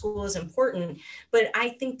think that school is important, but I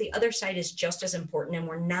think the other side is just as important, and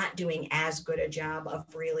we're not doing as good a job of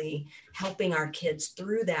really helping our kids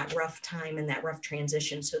through that rough time and that rough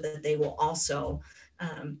transition so that they will also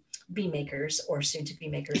be makers or soon to be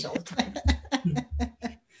makers all the time.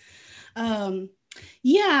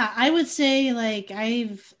 Yeah, I would say, like,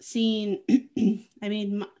 I've seen, I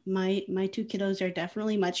mean, my two kiddos are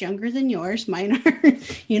definitely much younger than yours. Mine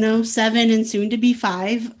are, 7 and soon to be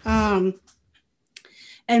 5.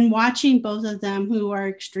 And watching both of them, who are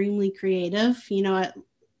extremely creative,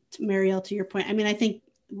 Mariel, to your point, I mean, I think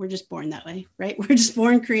we're just born that way, right? We're just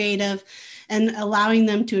born creative, and allowing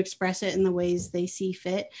them to express it in the ways they see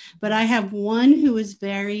fit. But I have one who is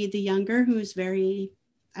the younger, who is very,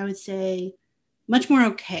 I would say, much more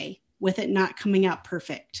okay with it not coming out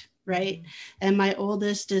perfect, right? Mm-hmm. And my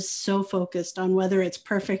oldest is so focused on whether it's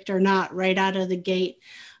perfect or not right out of the gate.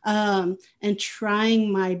 And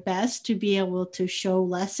trying my best to be able to show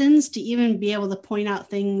lessons, to even be able to point out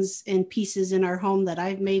things and pieces in our home that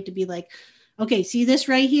I've made to be like, okay, see this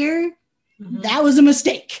right here? Mm-hmm. That was a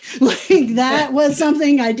mistake. Like, that was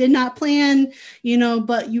something I did not plan,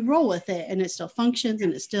 but you roll with it and it still functions,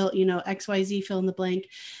 and it's still, XYZ, fill in the blank.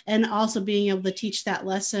 And also being able to teach that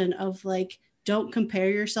lesson of, like, don't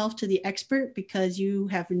compare yourself to the expert, because you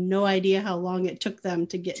have no idea how long it took them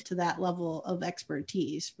to get to that level of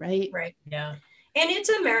expertise, right? Right. Yeah. And it's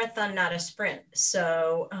a marathon, not a sprint.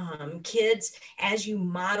 So kids, as you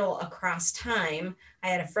model across time, I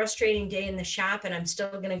had a frustrating day in the shop, and I'm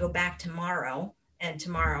still going to go back tomorrow and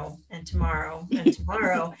tomorrow and tomorrow and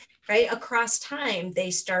tomorrow, right? Across time,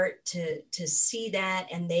 they start to see that,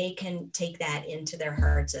 and they can take that into their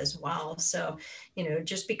hearts as well. So,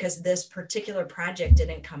 just because this particular project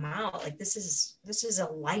didn't come out, like, this is a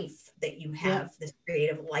life that you have, this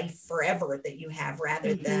creative life forever that you have,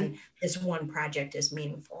 rather than this one project is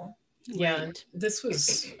meaningful. Yeah, this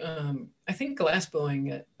was, I think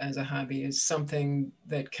glassblowing as a hobby is something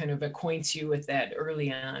that kind of acquaints you with that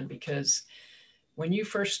early on, because when you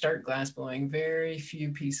first start glassblowing, very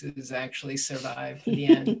few pieces actually survive to the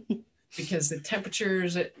end, because the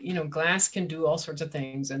temperatures, glass can do all sorts of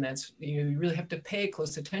things, and that's, you really have to pay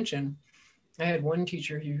close attention. I had one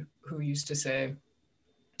teacher who used to say,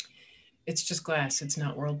 "It's just glass, it's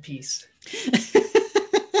not world peace."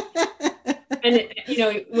 And,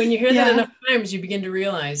 when you hear that enough times, you begin to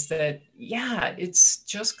realize that, it's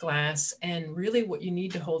just glass. And really what you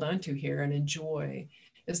need to hold on to here and enjoy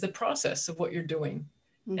is the process of what you're doing.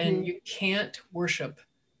 Mm-hmm. And you can't worship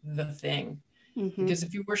the thing, because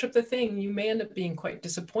if you worship the thing, you may end up being quite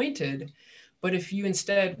disappointed. But if you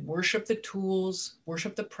instead worship the tools,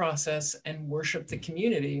 worship the process, and worship the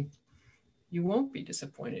community, you won't be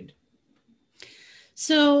disappointed.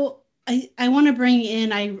 So I want to bring in,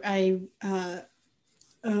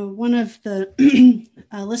 one of the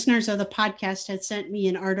listeners of the podcast had sent me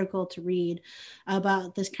an article to read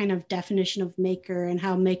about this kind of definition of maker, and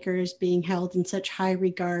how maker is being held in such high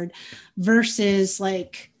regard versus,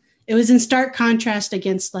 like, it was in stark contrast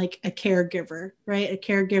against, like, a caregiver, right? A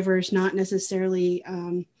caregiver is not necessarily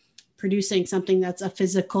producing something that's a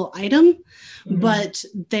physical item, but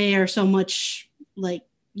they are so much, like,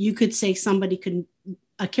 you could say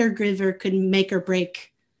a caregiver could make or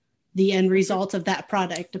break the end result of that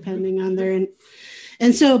product, depending on their,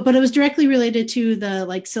 and so, but it was directly related to the,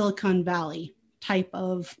 like, Silicon Valley type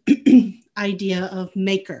of idea of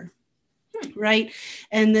maker, right?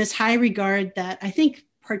 And this high regard that I think,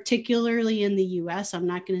 particularly in the US, I'm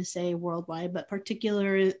not going to say worldwide, but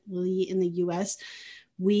particularly in the US,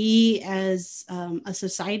 we as a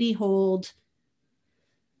society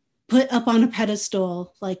put up on a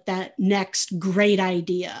pedestal, like, that next great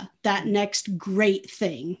idea, that next great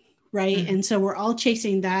thing, right? Mm-hmm. And so we're all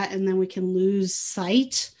chasing that, and then we can lose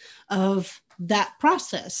sight of that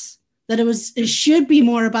process. That it should be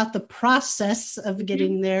more about the process of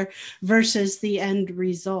getting there versus the end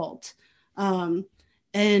result. And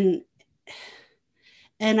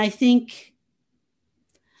I think,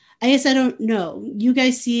 I guess I don't know. You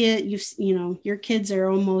guys see it. Your kids are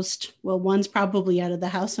almost, well, one's probably out of the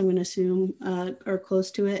house, I'm going to assume, or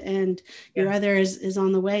close to it, and your other is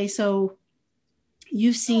on the way. So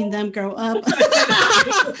you've seen them grow up.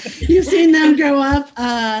 You've seen them grow up.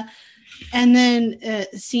 And then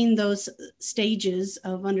seeing those stages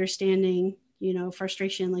of understanding,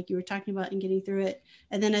 frustration, like you were talking about, and getting through it.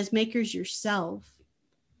 And then as makers yourself,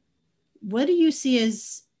 what do you see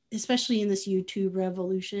as, especially in this YouTube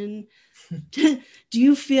revolution, do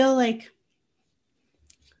you feel like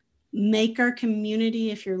maker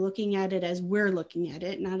community, if you're looking at it as we're looking at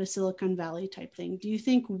it, not a Silicon Valley type thing, do you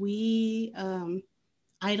think we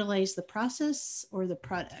idolize the process or the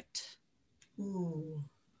product? Ooh.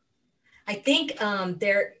 I think I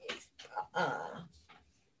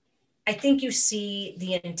think you see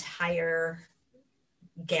the entire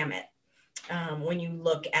gamut. When you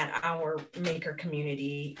look at our maker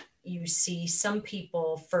community, you see some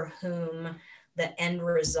people for whom the end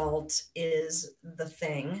result is the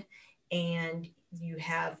thing. And you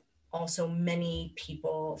have also many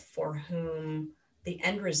people for whom the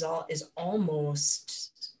end result is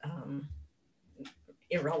almost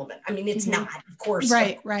irrelevant. I mean, it's not, of course,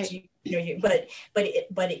 right. But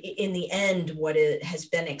in the end, what it has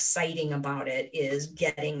been exciting about it is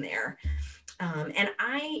getting there. And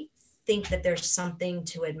I think that there's something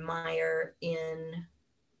to admire in,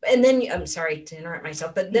 and then I'm sorry to interrupt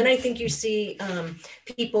myself, but then I think you see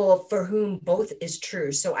people for whom both is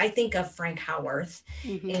true. So I think of Frank Howarth,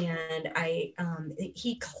 and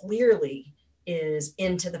he clearly is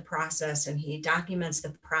into the process, and he documents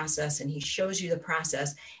the process, and he shows you the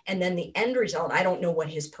process, and then the end result, I don't know what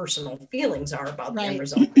his personal feelings are about the end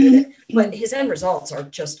result, but his end results are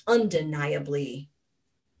just undeniably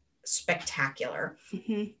spectacular.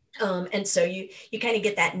 And so you kind of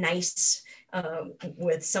get that nice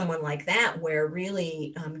with someone like that, where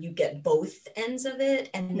really you get both ends of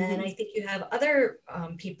it. And then I think you have other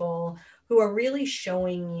people who are really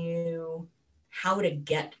showing you how to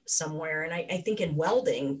get somewhere. And I think in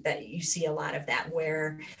welding that you see a lot of that,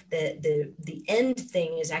 where the end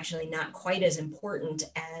thing is actually not quite as important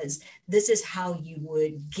as this is how you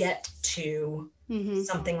would get to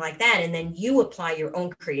something like that. And then you apply your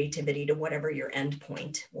own creativity to whatever your end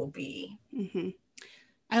point will be.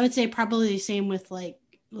 I would say probably the same with like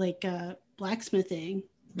blacksmithing,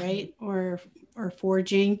 right? Or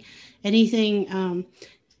forging, anything.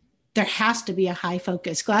 There has to be a high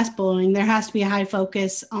focus. Glass blowing, there has to be a high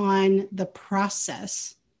focus on the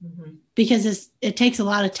process, because it takes a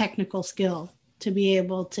lot of technical skill to be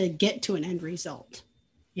able to get to an end result.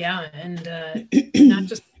 Yeah, and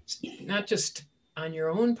not just on your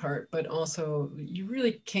own part, but also you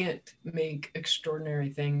really can't make extraordinary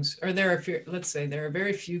things. Or there are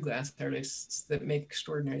very few glass artists that make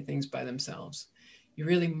extraordinary things by themselves. You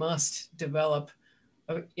really must develop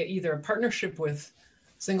either a partnership with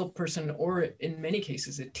single person, or in many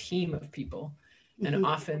cases, a team of people. And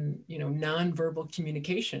often, nonverbal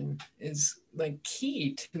communication is like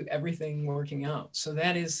key to everything working out. So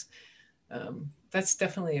that is, that's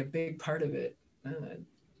definitely a big part of it.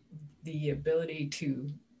 The ability to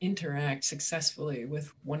interact successfully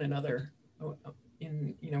with one another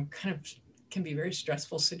in, kind of can be very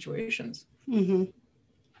stressful situations.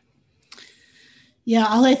 Yeah,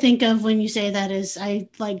 all I think of when you say that is I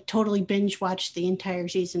totally binge watched the entire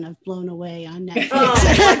season of Blown Away on Netflix.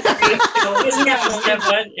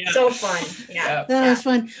 So fun. Yeah. That was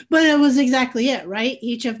fun. But it was exactly it, right?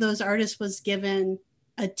 Each of those artists was given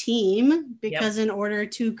a team because in order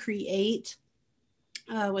to create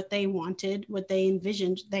what they wanted, what they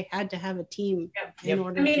envisioned, they had to have a team in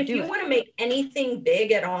order to do it. If you want to make anything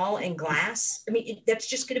big at all in glass, that's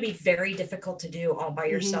just going to be very difficult to do all by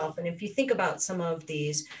yourself. And if you think about some of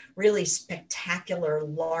these really spectacular,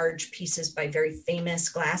 large pieces by very famous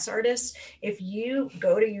glass artists, if you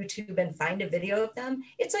go to YouTube and find a video of them,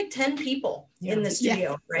 it's like 10 people in the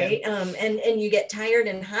studio, right? And you get tired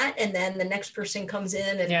and hot, and then the next person comes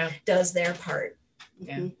in and does their part.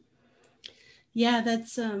 Yeah,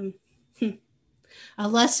 that's a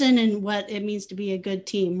lesson in what it means to be a good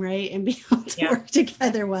team, right? And be able to work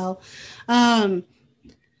together well.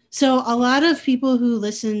 So a lot of people who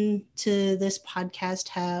listen to this podcast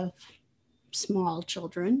have small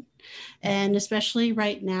children. And especially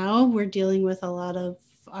right now, we're dealing with a lot of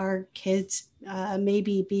our kids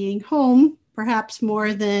maybe being home perhaps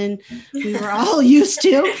more than we were all used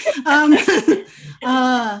to.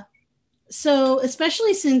 So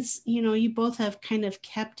especially since, you both have kind of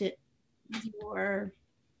kept it, your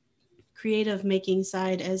creative making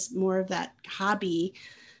side, as more of that hobby,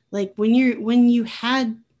 like when you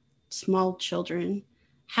had small children,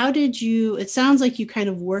 how did you, it sounds like you kind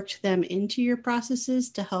of worked them into your processes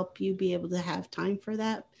to help you be able to have time for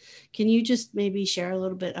that. Can you just maybe share a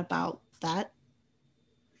little bit about that?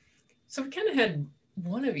 So we kind of had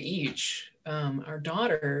one of each. Our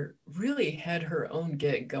daughter really had her own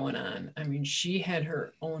gig going on. I mean, she had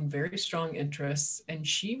her own very strong interests, and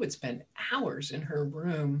she would spend hours in her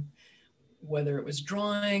room, whether it was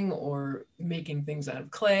drawing or making things out of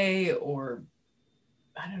clay or,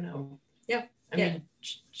 I don't know. Yeah. I mean,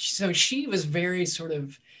 so she was very sort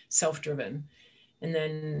of self-driven. And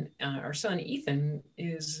then our son, Ethan,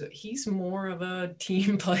 he's more of a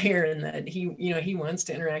team player in that he wants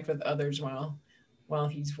to interact with others while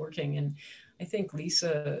he's working. And I think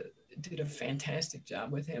Lisa did a fantastic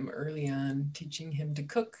job with him early on, teaching him to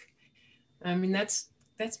cook. I mean, that's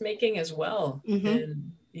making as well.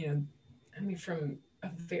 And, I mean, from a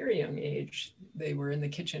very young age, they were in the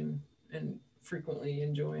kitchen and frequently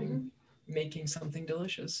enjoying making something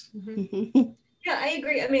delicious. Yeah, I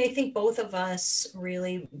agree. I mean, I think both of us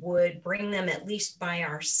really would bring them at least by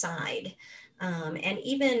our side. And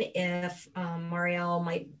even if Marielle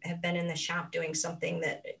might have been in the shop doing something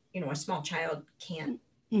that, a small child can't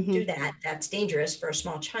do that's dangerous for a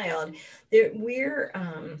small child. We're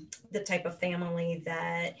the type of family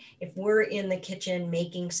that if we're in the kitchen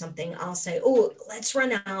making something, I'll say, oh, let's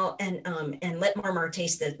run out and let Marmar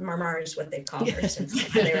taste this. Marmar is what they call her since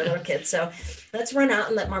they were little kids. So let's run out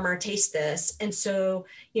and let Marmar taste this. And so,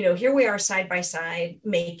 here we are side by side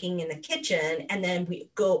making in the kitchen, and then we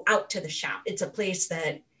go out to the shop. It's a place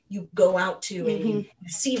that you go out to and you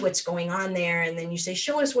see what's going on there. And then you say,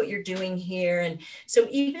 show us what you're doing here. And so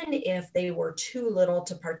even if they were too little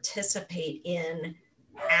to participate in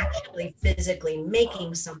actually physically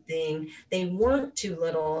making something, they weren't too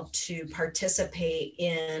little to participate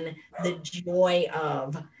in the joy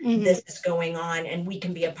of this is going on and we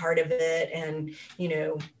can be a part of it. And,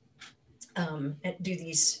 do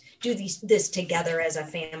this together as a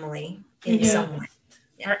family in some way.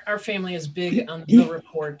 Our family is big on the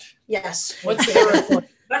report. Yes. What's the report?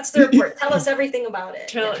 What's the report? Tell us everything about it.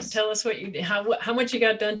 Tell us how much you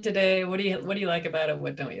got done today. What do you like about it?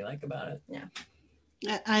 What don't you like about it? Yeah.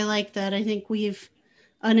 I like that. I think we've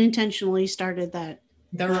unintentionally started that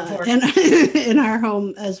the report in our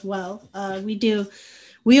home as well.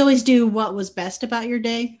 We always do what was best about your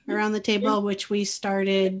day around the table, which we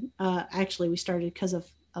started because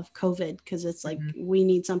of COVID, because it's like we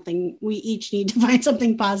each need to find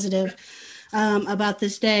something positive about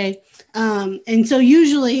this day. And so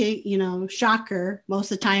usually, shocker, most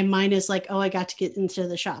of the time mine is like, oh, I got to get into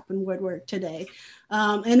the shop and woodwork today.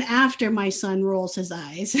 And after my son rolls his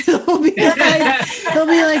eyes, he'll be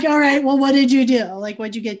like, all right, well, what did you do? Like,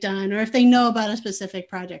 what'd you get done? Or if they know about a specific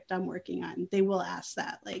project I'm working on, they will ask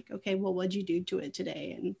that, like, okay, well, what'd you do to it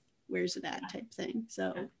today? And where's it at type thing.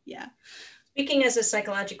 So, yeah. Speaking as a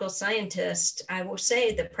psychological scientist, I will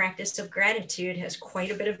say the practice of gratitude has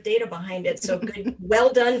quite a bit of data behind it. So good,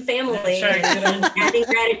 well done, family, and adding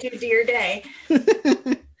gratitude to your day.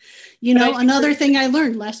 Another thing I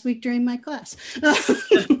learned last week during my class.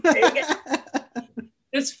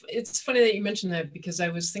 It's funny that you mentioned that, because I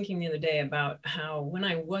was thinking the other day about how when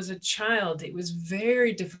I was a child, it was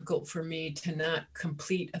very difficult for me to not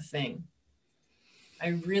complete a thing.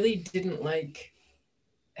 I really didn't like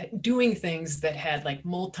doing things that had like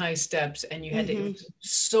multi-steps, and you had to, it was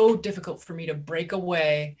so difficult for me to break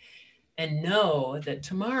away and know that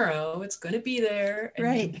tomorrow it's going to be there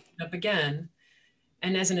and pick it up again.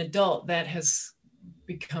 And as an adult, that has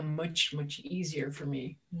become much, much easier for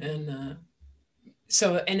me. And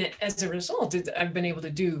as a result, I've been able to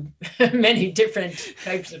do many different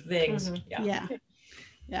types of things. Yeah,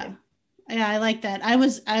 I like that. I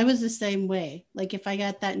was the same way. Like if I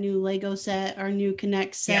got that new Lego set or new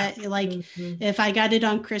Connect set, if I got it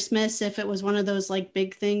on Christmas, if it was one of those like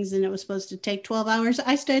big things and it was supposed to take 12 hours,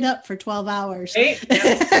 I stayed up for 12 hours and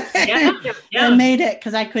made it,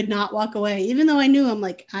 because I could not walk away. Even though I knew I'm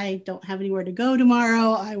like, I don't have anywhere to go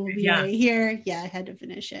tomorrow. I will be right here. Yeah, I had to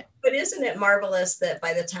finish it. But isn't it marvelous that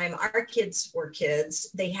by the time our kids were kids,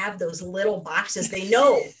 they have those little boxes, they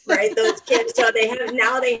know, right? Those kids, so they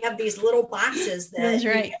have these little boxes that That's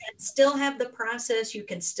right. You can still have the process, you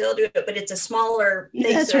can still do it, but it's a smaller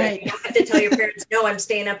thing. That's so right. You don't have to tell your parents, no, I'm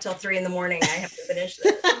staying up till 3 a.m. I have to finish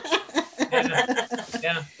this.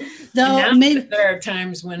 Yeah. Though there are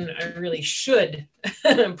times when I really should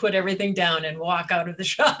put everything down and walk out of the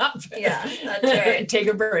shop. Yeah, that's right. And take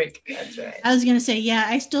a break. That's right. I was going to say, yeah,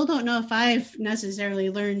 I still don't know if I've necessarily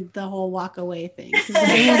learned the whole walk away thing.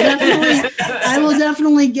 I will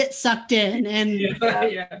definitely get sucked in,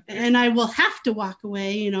 and I will have to walk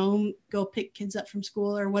away, go pick kids up from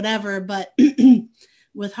school or whatever, but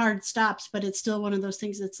with hard stops. But it's still one of those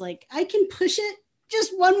things that's like, I can push it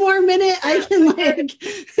just one more minute. I can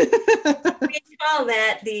we call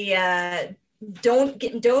that the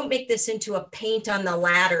don't make this into a paint on the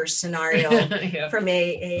ladder scenario from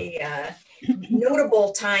a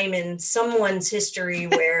notable time in someone's history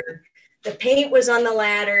where the paint was on the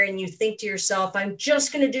ladder and you think to yourself, I'm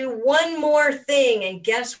just going to do one more thing. And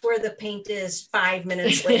guess where the paint is 5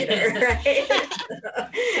 minutes later, right?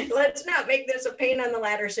 Let's not make this a paint on the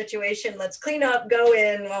ladder situation. Let's clean up, go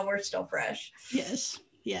in while we're still fresh. Yes.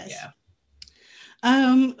 Yeah.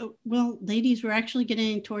 Well, ladies, we're actually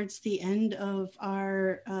getting towards the end of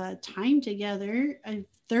our time together. I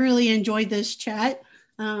thoroughly enjoyed this chat.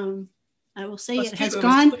 I will say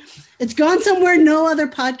it's gone somewhere no other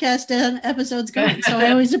podcast episode's gone. So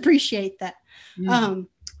I always appreciate that.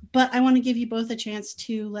 But I want to give you both a chance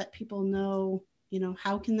to let people know,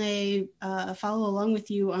 how can they follow along with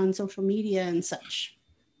you on social media and such.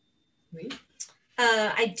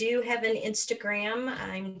 I do have an Instagram.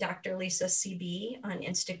 I'm Dr. Lisa CB on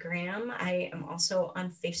Instagram. I am also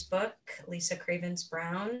on Facebook, Lisa Cravens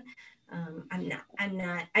Brown. I'm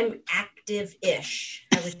active-ish.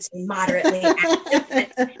 I would say moderately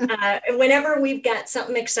active. Whenever we've got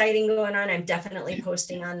something exciting going on, I'm definitely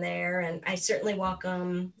posting on there. And I certainly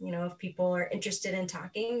welcome, if people are interested in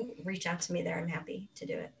talking, reach out to me there. I'm happy to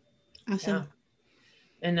do it. Awesome. Yeah.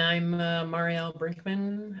 And I'm Marielle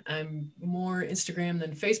Brinkman. I'm more Instagram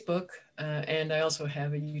than Facebook. And I also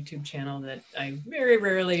have a YouTube channel that I very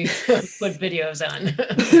rarely put videos on.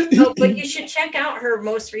 But you should check out her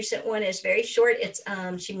most recent one. It's very short. It's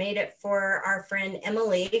she made it for our friend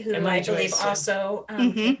Emily, who I believe also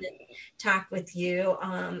talk with you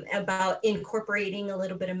about incorporating a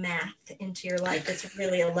little bit of math into your life. It's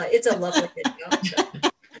really it's a lovely video. So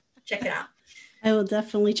check it out. I will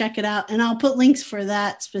definitely check it out, and I'll put links for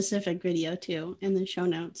that specific video too in the show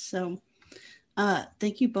notes. So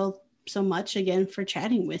thank you both so much again for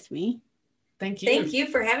chatting with me. Thank you. Thank you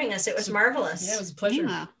for having us. It was marvelous. Yeah, it was a pleasure.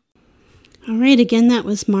 Yeah. All right. Again, that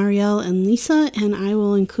was Marielle and Lisa, and I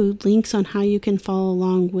will include links on how you can follow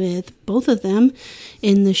along with both of them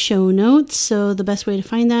in the show notes. So the best way to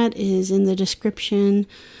find that is in the description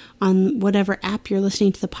on whatever app you're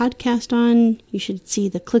listening to the podcast on. You should see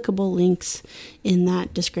the clickable links in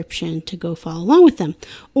that description to go follow along with them.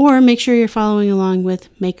 Or make sure you're following along with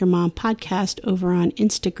Maker Mom Podcast over on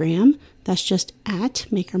Instagram. That's just at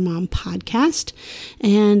Maker Mom Podcast.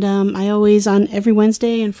 And I always, on every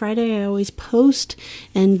Wednesday and Friday, I always post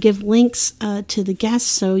and give links to the guests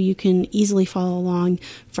so you can easily follow along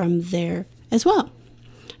from there as well.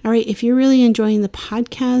 All right, if you're really enjoying the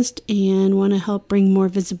podcast and want to help bring more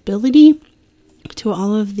visibility to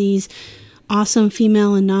all of these awesome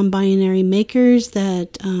female and non-binary makers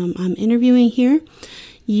that I'm interviewing here,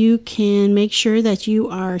 you can make sure that you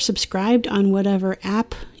are subscribed on whatever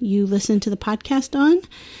app you listen to the podcast on.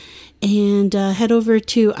 And head over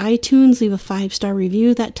to iTunes, leave a 5-star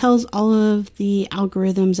review. That tells all of the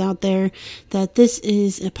algorithms out there that this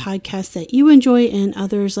is a podcast that you enjoy and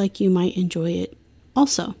others like you might enjoy it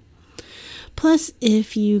also. Plus,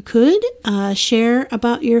 if you could share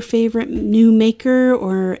about your favorite new maker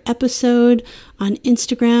or episode on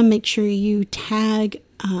Instagram, make sure you tag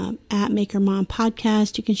at Maker Mom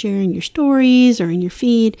Podcast. You can share in your stories or in your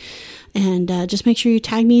feed, and just make sure you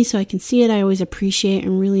tag me so I can see it. I always appreciate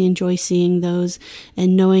and really enjoy seeing those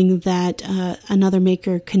and knowing that another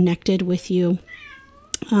maker connected with you,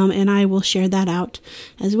 and I will share that out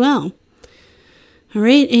as well. All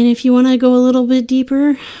right, and if you want to go a little bit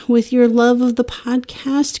deeper with your love of the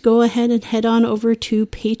podcast, go ahead and head on over to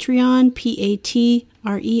Patreon,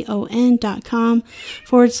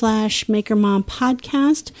 patreon.com/Maker Mom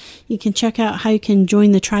Podcast. You can check out how you can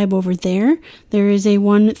join the tribe over there. There is a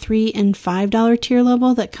 $1, $3, and $5 tier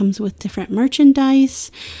level that comes with different merchandise.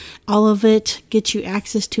 All of it gets you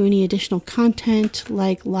access to any additional content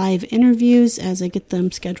like live interviews as I get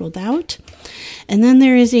them scheduled out. And then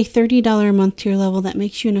there is a $30 a month tier level that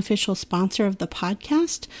makes you an official sponsor of the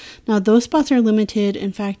podcast. Now, those spots are limited.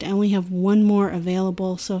 In fact, I only have one more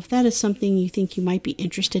available. So if that is something you think you might be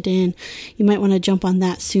interested in, you might want to jump on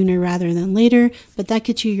that sooner rather than later. But that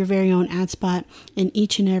gets you your very own ad spot in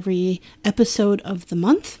each and every episode of the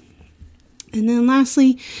month. And then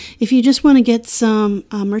lastly, if you just want to get some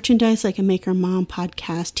merchandise like a Maker Mom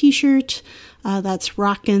podcast t-shirt that's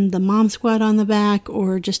rocking the Mom Squad on the back,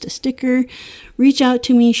 or just a sticker, reach out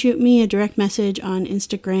to me, shoot me a direct message on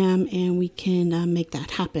Instagram, and we can make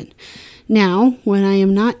that happen. Now, when I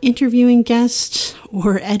am not interviewing guests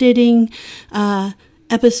or editing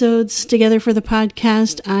episodes together for the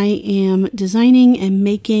podcast, I am designing and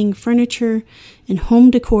making furniture and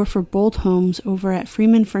home decor for bold homes over at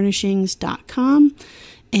freemanfurnishings.com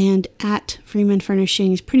and at Freeman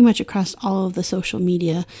Furnishings pretty much across all of the social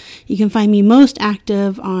media. You can find me most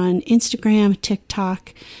active on Instagram,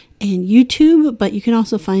 TikTok, and YouTube, but you can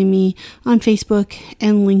also find me on Facebook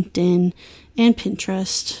and LinkedIn and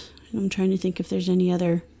Pinterest. I'm trying to think if there's any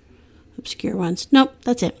other obscure ones. Nope,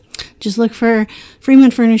 that's it. Just look for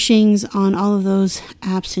Freeman Furnishings on all of those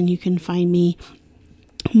apps and you can find me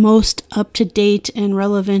most up to date and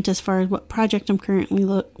relevant as far as what project I'm currently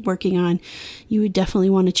working on. You would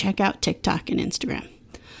definitely want to check out TikTok and Instagram.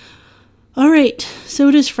 All right, so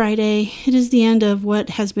it is Friday. It is the end of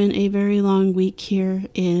what has been a very long week here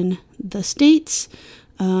in the States.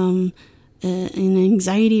 An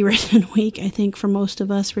anxiety-ridden week, I think, for most of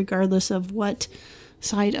us, regardless of what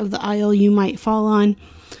side of the aisle you might fall on.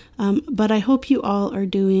 But I hope you all are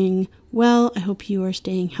doing well. I hope you are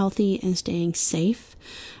staying healthy and staying safe.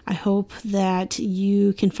 I hope that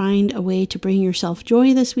you can find a way to bring yourself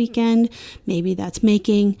joy this weekend. Maybe that's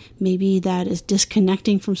making, maybe that is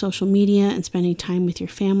disconnecting from social media and spending time with your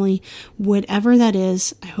family. Whatever that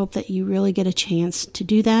is, I hope that you really get a chance to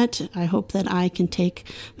do that. I hope that I can take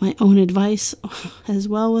my own advice as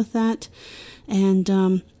well with that. And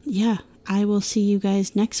I will see you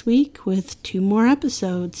guys next week with 2 more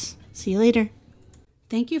episodes. See you later.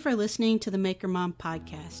 Thank you for listening to the Maker Mom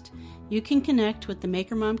podcast. You can connect with the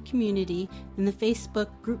Maker Mom community in the Facebook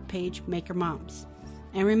group page Maker Moms.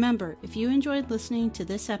 And remember, if you enjoyed listening to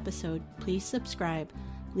this episode, please subscribe,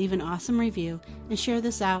 leave an awesome review, and share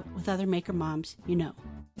this out with other Maker Moms you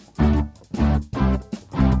know.